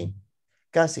play?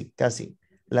 Casi.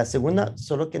 La segunda,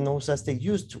 solo que no usaste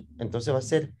used to. Entonces va a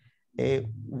ser,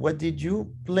 what did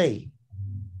you play?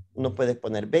 No puedes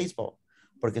poner baseball,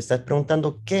 porque estás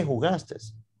preguntando qué jugaste,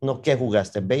 no qué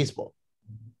jugaste béisbol.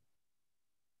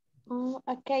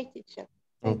 Okay, teacher.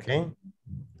 Okay.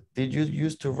 Did you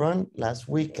used to run last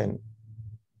weekend?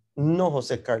 No,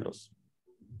 José Carlos.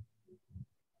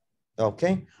 Ok,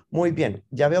 muy bien.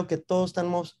 Ya veo que todos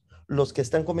estamos, los que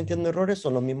están cometiendo errores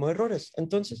son los mismos errores.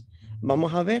 Entonces,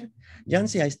 vamos a ver.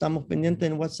 Yancy, ahí estamos pendientes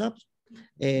en WhatsApp.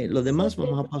 Lo demás,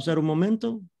 vamos a pausar un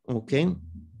momento. Ok.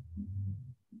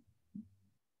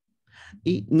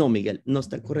 Y no, Miguel, no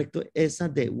está correcto. Esa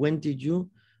de when did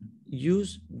you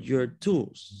use your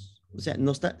tools? O sea,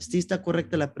 no está, sí está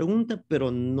correcta la pregunta,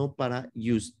 pero no para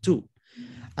use to.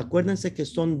 Acuérdense que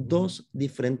son dos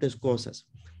diferentes cosas.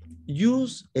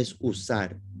 Use es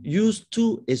usar. Use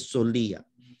to es solía.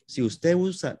 Si usted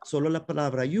usa solo la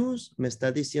palabra use, me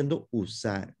está diciendo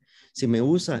usar. Si me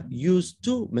usa used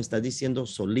to, me está diciendo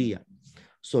solía.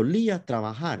 Solía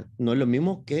trabajar. No es lo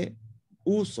mismo que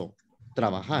uso,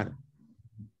 trabajar.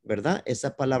 ¿Verdad?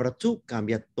 Esa palabra to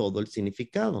cambia todo el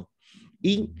significado.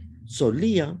 Y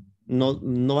solía,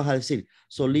 no vas a decir,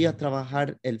 solía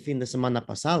trabajar el fin de semana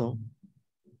pasado.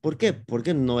 ¿Por qué?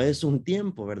 Porque no es un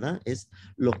tiempo, ¿verdad? Es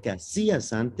lo que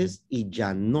hacías antes y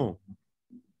ya no.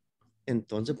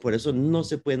 Entonces, por eso no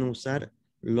se pueden usar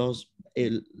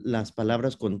las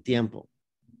palabras con tiempo.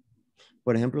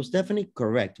 Por ejemplo, Stephanie,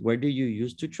 correct. Where do you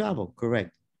used to travel?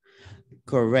 Correct.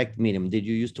 Correct, Miriam. Did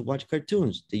you used to watch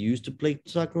cartoons? Did you used to play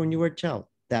soccer when you were a child?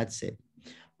 That's it.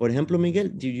 Por ejemplo, Miguel,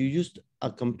 did you use a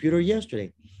computer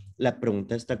yesterday? La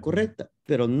pregunta está correcta,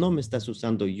 pero no me estás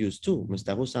usando used to, me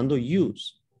estás usando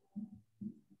use.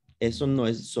 Eso no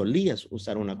es solías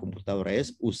usar una computadora,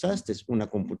 es usaste una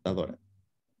computadora.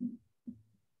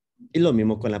 Y lo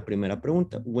mismo con la primera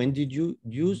pregunta. When did you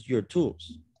use your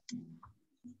tools?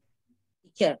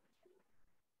 Teacher.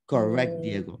 Correct,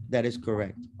 Diego. That is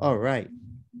correct. All right.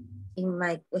 In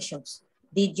my questions,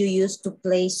 did you used to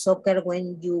play soccer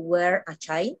when you were a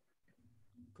child?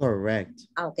 Correct.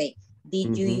 Okay.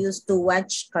 Did you used to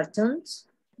watch cartoons?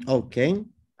 Okay.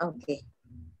 Okay.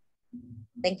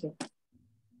 Thank you.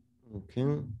 Okay.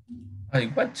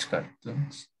 I watch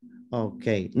cartoons.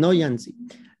 Okay. No, Yancy.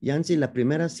 Yancy, la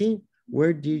primera sí.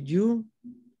 Where did you?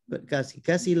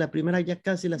 Casi la primera ya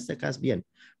casi la sacas bien.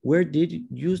 Where did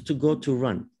you used to go to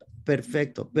run?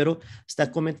 Perfecto, pero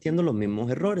está cometiendo los mismos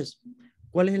errores.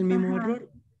 ¿Cuál es el mismo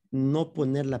error? No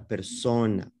poner la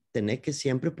persona. Tenés que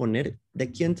siempre poner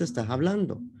de quién te estás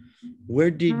hablando.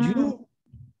 Where did you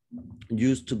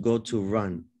used to go to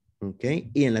run? Ok.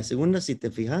 Y en la segunda, si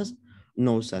te fijas,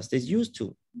 no usaste used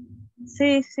to.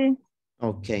 Sí, sí.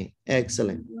 Ok,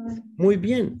 excelente. Muy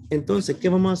bien. Entonces, ¿qué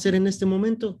vamos a hacer en este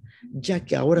momento? Ya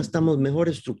que ahora estamos mejor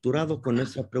estructurados con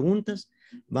nuestras preguntas,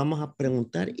 vamos a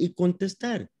preguntar y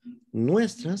contestar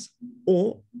nuestras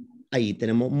o ahí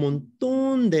tenemos un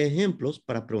montón de ejemplos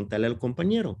para preguntarle al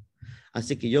compañero.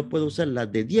 Así que yo puedo usar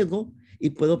las de Diego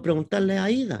y puedo preguntarle a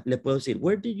Aida. Le puedo decir,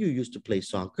 where did you used to play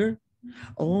soccer?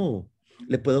 Oh,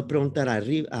 le puedo preguntar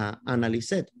a Ana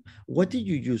Lisette, what did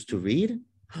you used to read?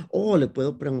 Oh, le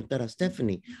puedo preguntar a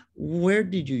Stephanie, where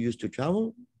did you used to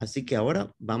travel? Así que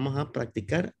ahora vamos a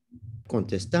practicar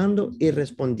contestando y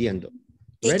respondiendo.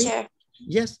 Ready? Teacher.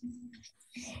 Yes.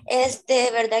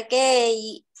 ¿Verdad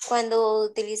que cuando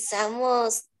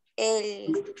utilizamos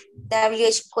el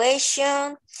WH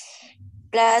question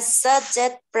plus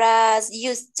subject plus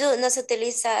used to, no se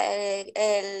utiliza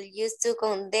el used to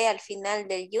con D al final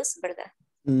del use, ¿verdad?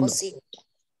 No. ¿O sí?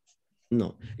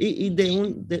 No. Y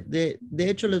de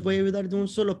hecho les voy a ayudar de un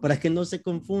solo para que no se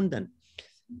confundan.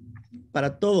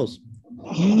 Para todos,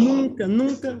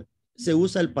 nunca se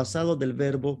usa el pasado del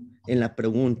verbo en la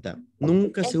pregunta.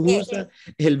 Nunca se usa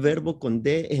el verbo con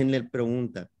D en la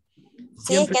pregunta.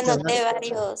 Sí, es Siempre que se va- anoté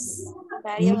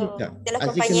varios Nunca. de los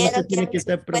Así que no se compañeros que tiene han que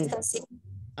estar puesto, sí. Por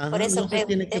Ajá, eso no se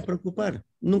tiene que pregunté. preocupar.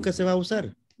 Nunca se va a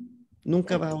usar.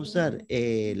 Nunca vas a usar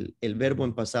el verbo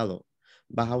en pasado.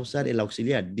 Vas a usar el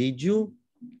auxiliar. Did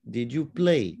you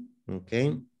play? Ok.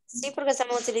 Sí, porque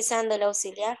estamos utilizando el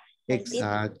auxiliar. El did.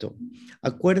 Exacto.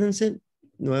 Acuérdense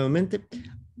nuevamente,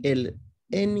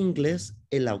 en inglés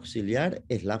el auxiliar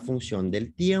es la función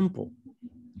del tiempo.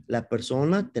 La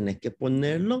persona tenés que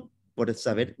ponerlo por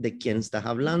saber de quién estás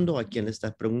hablando, a quién le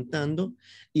estás preguntando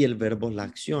y el verbo es la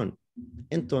acción.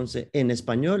 Entonces, en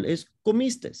español es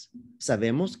comiste.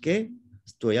 Sabemos que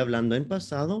estoy hablando en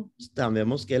pasado,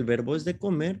 sabemos que el verbo es de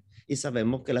comer y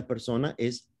sabemos que la persona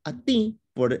es a ti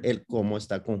por el cómo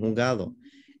está conjugado.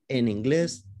 En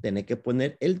inglés, tenés que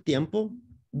poner el tiempo,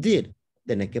 did.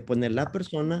 Tenés que poner la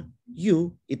persona,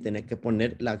 you, y tenés que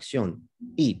poner la acción,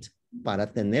 eat,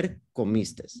 para tener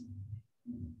comiste.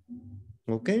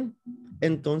 ¿Ok?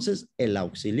 Entonces, el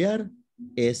auxiliar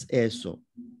es eso,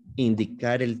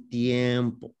 indicar el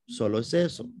tiempo, solo es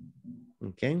eso.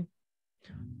 ¿Ok?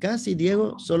 Casi,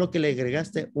 Diego, solo que le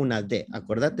agregaste una D.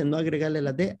 Acordate no agregarle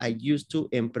la D a used to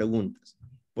en preguntas,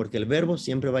 porque el verbo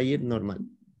siempre va a ir normal.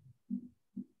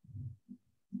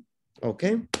 ¿Ok?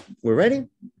 We're ready?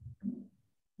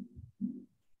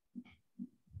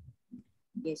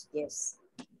 Yes.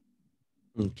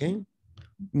 Okay.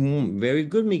 Very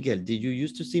good, Miguel. Did you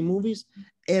used to see movies?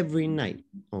 Every night.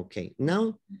 Okay.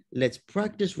 Now, let's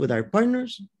practice with our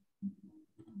partners.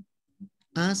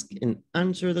 Ask and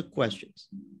answer the questions.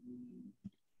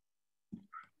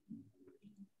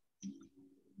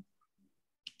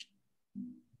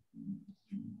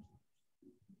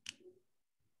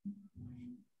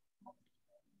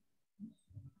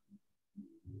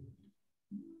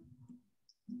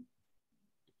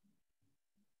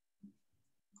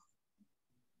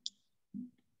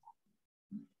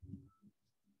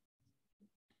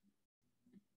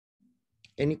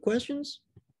 Any questions?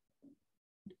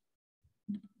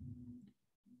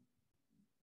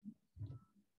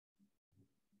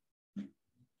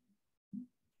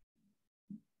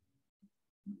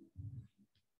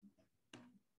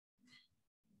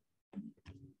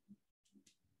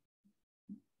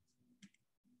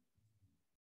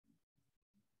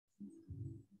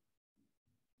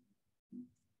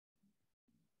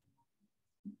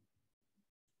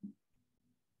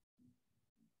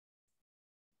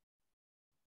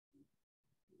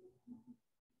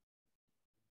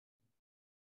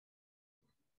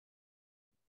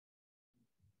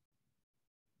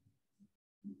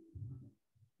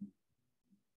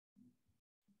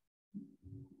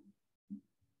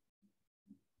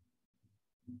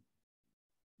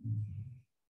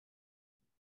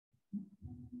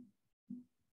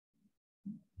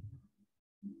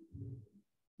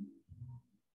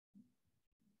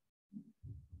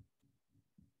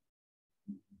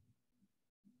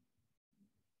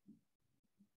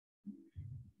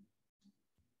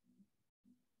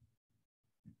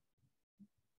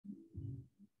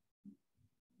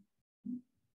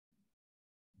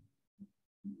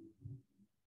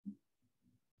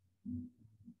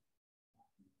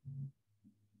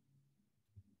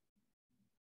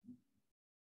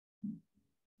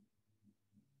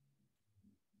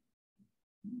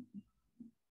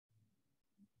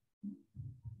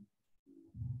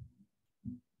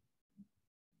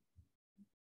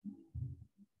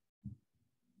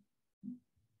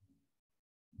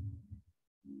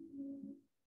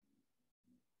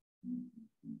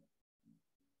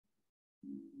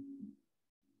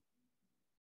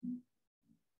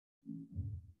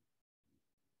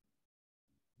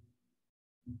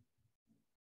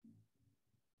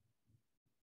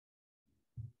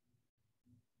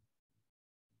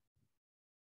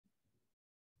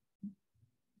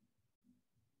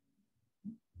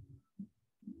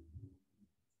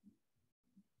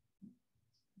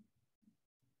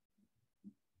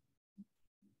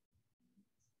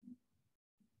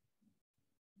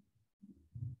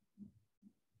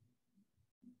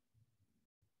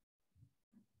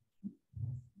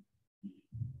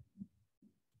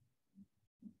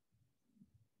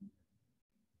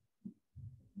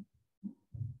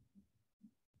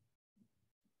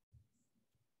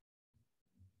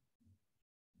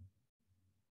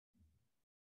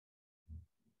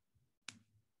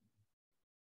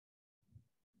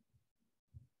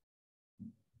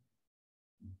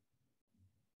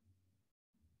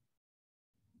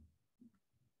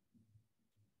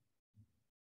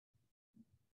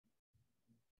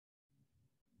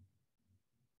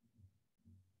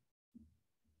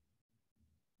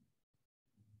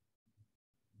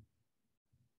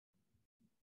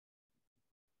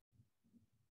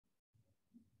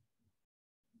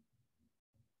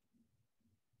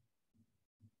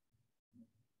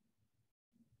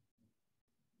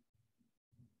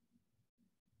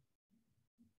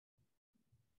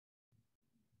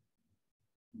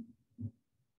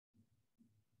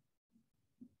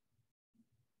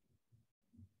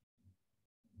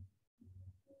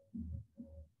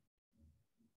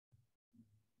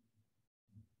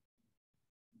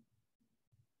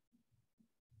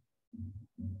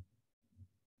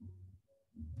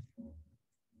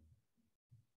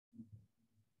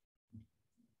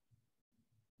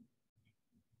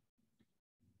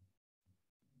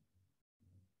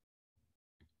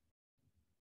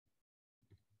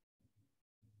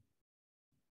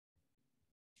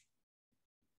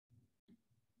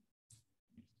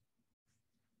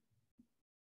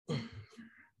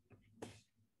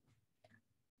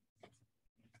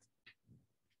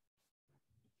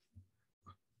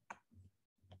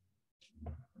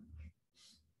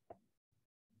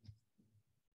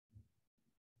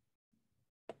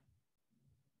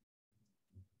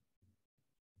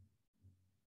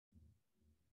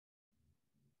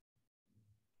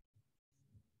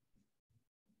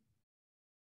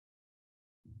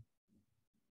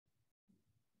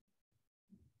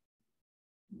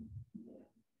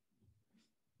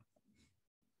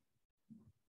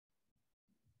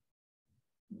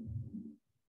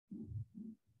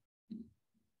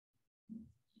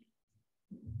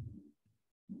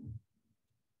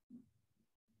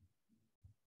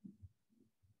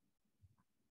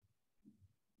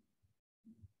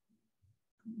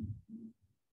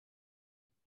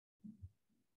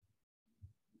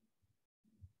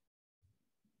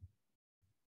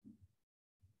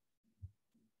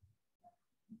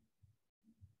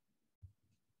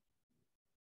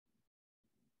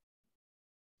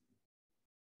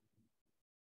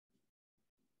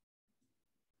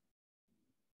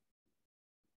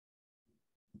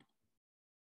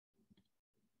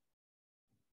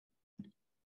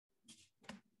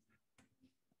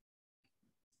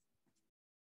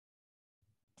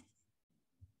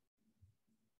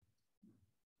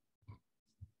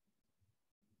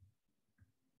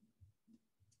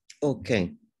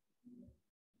 Okay.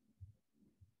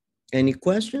 Any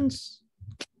questions?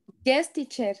 Yes,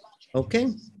 teacher. Okay.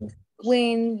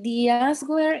 When the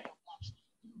answer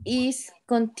is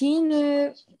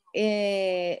continue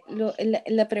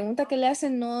la pregunta que le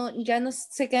hacen ya no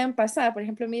se queda en pasada. Por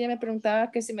ejemplo, mire, me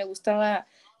preguntaba que si me gustaban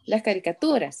las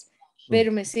caricaturas,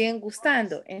 pero me siguen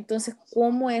gustando. Entonces,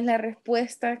 ¿cómo es la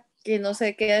respuesta que no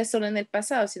se queda solo en el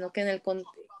pasado, sino que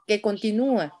que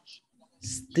continúa?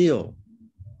 Still.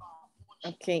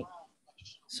 Okay.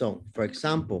 So, for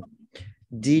example,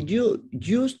 did you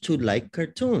used to like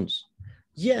cartoons?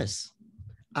 Yes,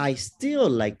 I still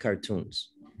like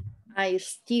cartoons. I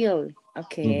still.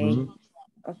 Okay.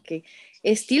 Okay.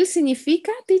 ¿Still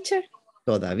significa, teacher?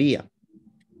 Todavía.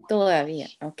 Todavía.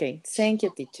 Okay. Thank you,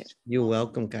 teacher. You're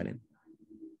welcome, Karen.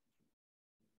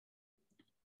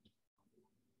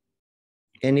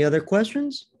 Any other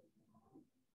questions?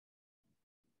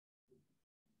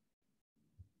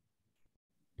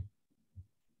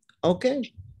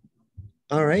 Okay.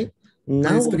 All right. Now,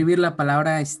 ¿Puede escribir la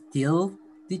palabra still,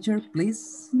 teacher,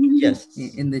 please? Yes.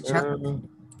 In the chat.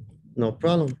 No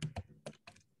problem.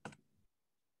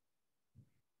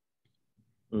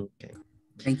 Okay.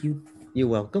 Thank you. You're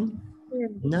welcome.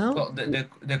 Now, So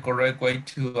the correct way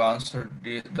to answer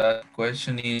that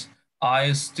question is,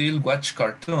 I still watch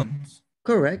cartoons.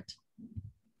 Correct.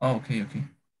 Oh, okay, okay.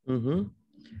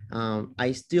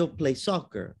 I still play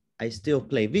soccer. I still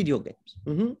play video games.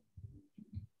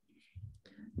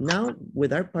 Now,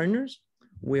 with our partners,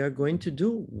 we are going to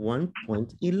do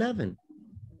 1.11.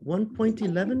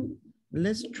 1.11,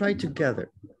 let's try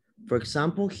together. For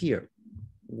example, here,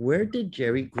 where did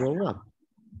Jerry grow up?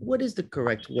 What is the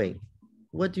correct way?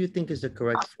 What do you think is the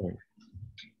correct form?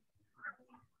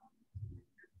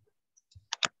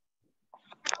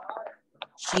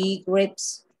 She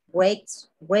wakes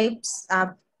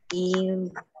up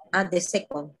at the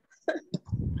second.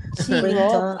 She grew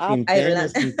up Sin pena,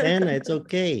 sin pena, it's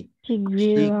okay. She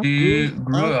grew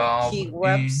up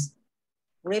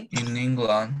in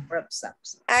England.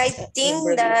 I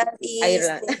think that is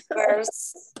the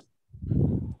first.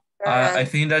 I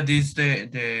think that is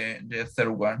the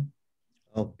third one.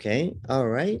 Okay, all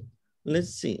right.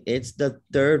 Let's see, it's the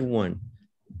third one.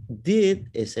 Did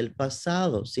es el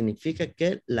pasado. Significa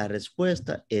que la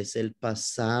respuesta es el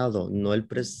pasado, no el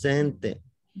presente.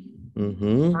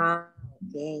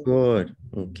 Okay. Good,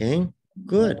 okay,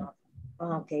 good.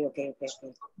 Okay.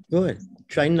 Good.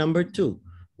 Try number 2.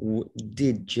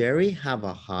 Did Jerry have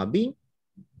a hobby?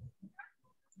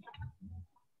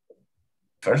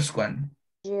 First one.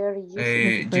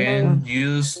 Jen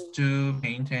used to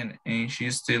paint and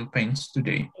she still paints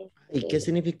today. ¿Y qué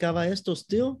significaba esto,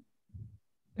 still?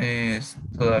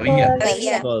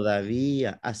 Todavía.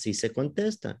 Todavía, así se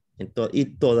contesta. Y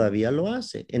todavía lo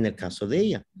hace, en el caso de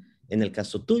ella. En el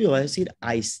caso tuyo va a decir,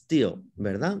 I still,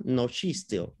 ¿verdad? No, she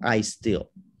still, I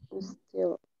still.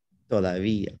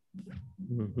 Todavía.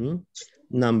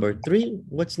 Number 3,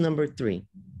 what's number 3?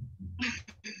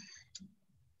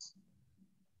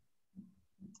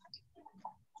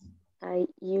 I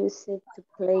used to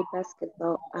play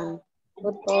basketball and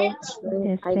football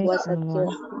when I was a kid.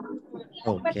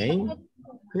 Okay,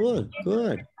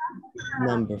 good.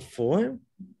 Number 4.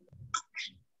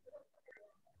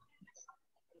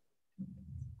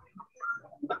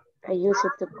 I used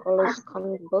to college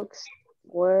comic books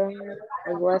when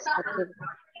I was a kid.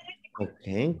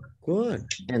 Okay, good.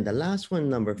 And the last one,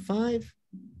 number 5.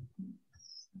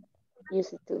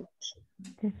 Used to.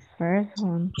 The first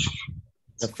one.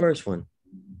 The first one.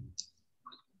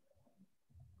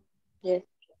 Yes.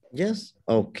 Yes?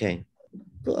 Okay,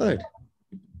 good.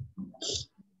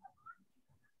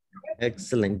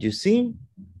 Excellent. You see,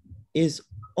 is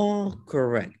all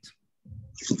correct.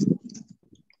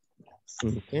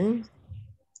 Okay.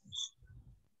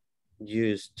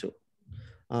 Used to.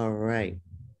 All right.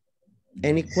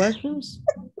 Any questions?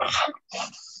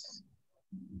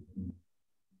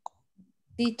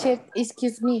 Teacher,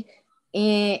 excuse me.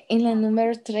 En la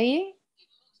número 3.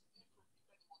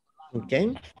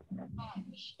 Okay.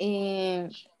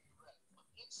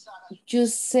 You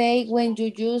say when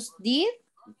you use did,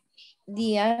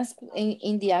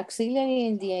 in the auxiliary,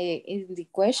 in the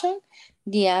question,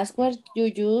 the answer you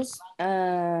use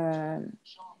the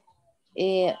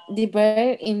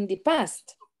verb in the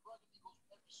past.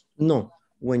 No,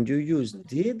 when you use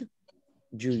did,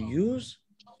 you use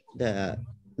the,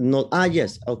 no,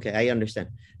 yes, okay, I understand.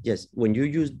 Yes, when you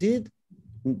use did,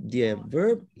 the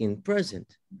verb in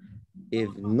present.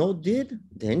 If no did,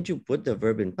 then you put the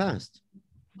verb in past.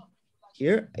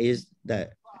 Here is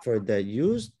that for the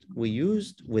used, we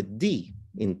used with D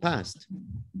in past.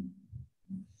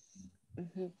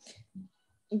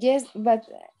 Yes, but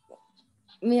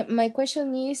my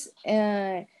question is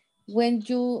when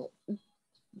you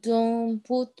don't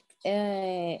put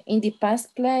in the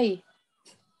past play.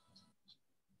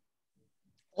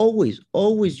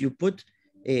 always you put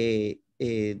the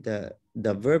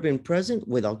verb in present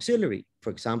with auxiliary.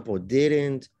 For example,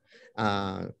 didn't,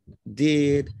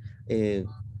 did,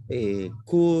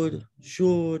 could,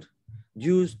 should,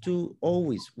 used to,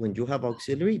 always. When you have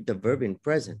auxiliary, the verb in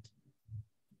present.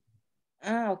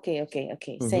 Ah, okay.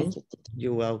 Thank you.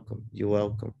 You're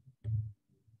welcome.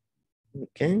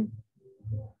 Okay.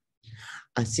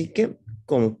 Así que,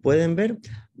 como pueden ver,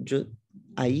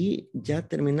 ahí ya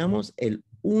terminamos el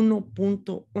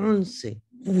 1.11.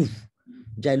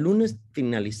 Ya el lunes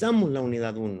finalizamos la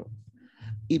unidad 1.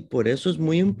 Y por eso es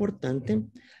muy importante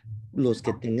los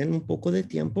que tengan un poco de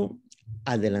tiempo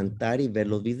adelantar y ver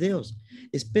los videos,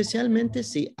 especialmente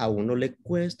si a uno le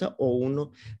cuesta o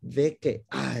uno ve que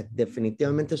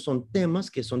definitivamente son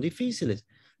temas que son difíciles.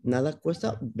 Nada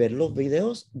cuesta ver los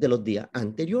videos de los días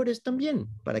anteriores también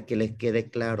para que les quede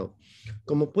claro.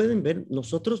 Como pueden ver,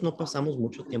 nosotros no pasamos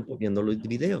mucho tiempo viendo los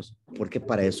videos porque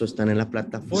para eso están en la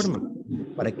plataforma,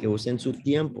 para que usen su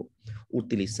tiempo.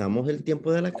 Utilizamos el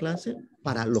tiempo de la clase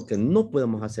para lo que no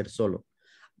podemos hacer solo.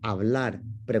 Hablar,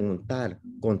 preguntar,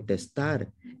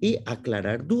 contestar y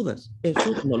aclarar dudas.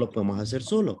 Eso no lo podemos hacer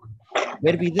solo.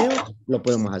 Ver videos lo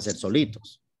podemos hacer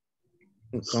solitos.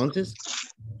 Entonces,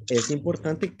 es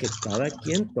importante que cada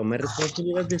quien tome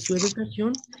responsabilidad de su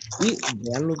educación y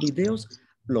vean los videos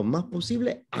lo más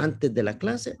posible antes de la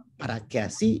clase para que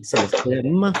así se les quede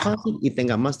más fácil y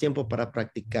tengan más tiempo para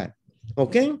practicar.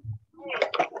 ¿Ok?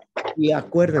 Y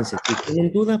acuérdense, si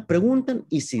tienen dudas, preguntan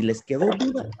y si les quedó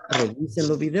duda, revisen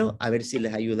los videos a ver si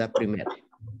les ayuda primero.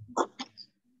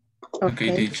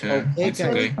 Okay, teacher. Okay, It's guys.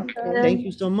 okay. Thank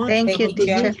you so much. Thank you,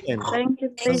 teacher. Thank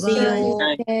you, Thank teacher. you.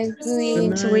 Good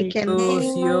Next night. weekend.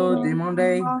 See you the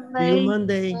Monday. See you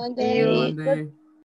Monday. See you. Monday.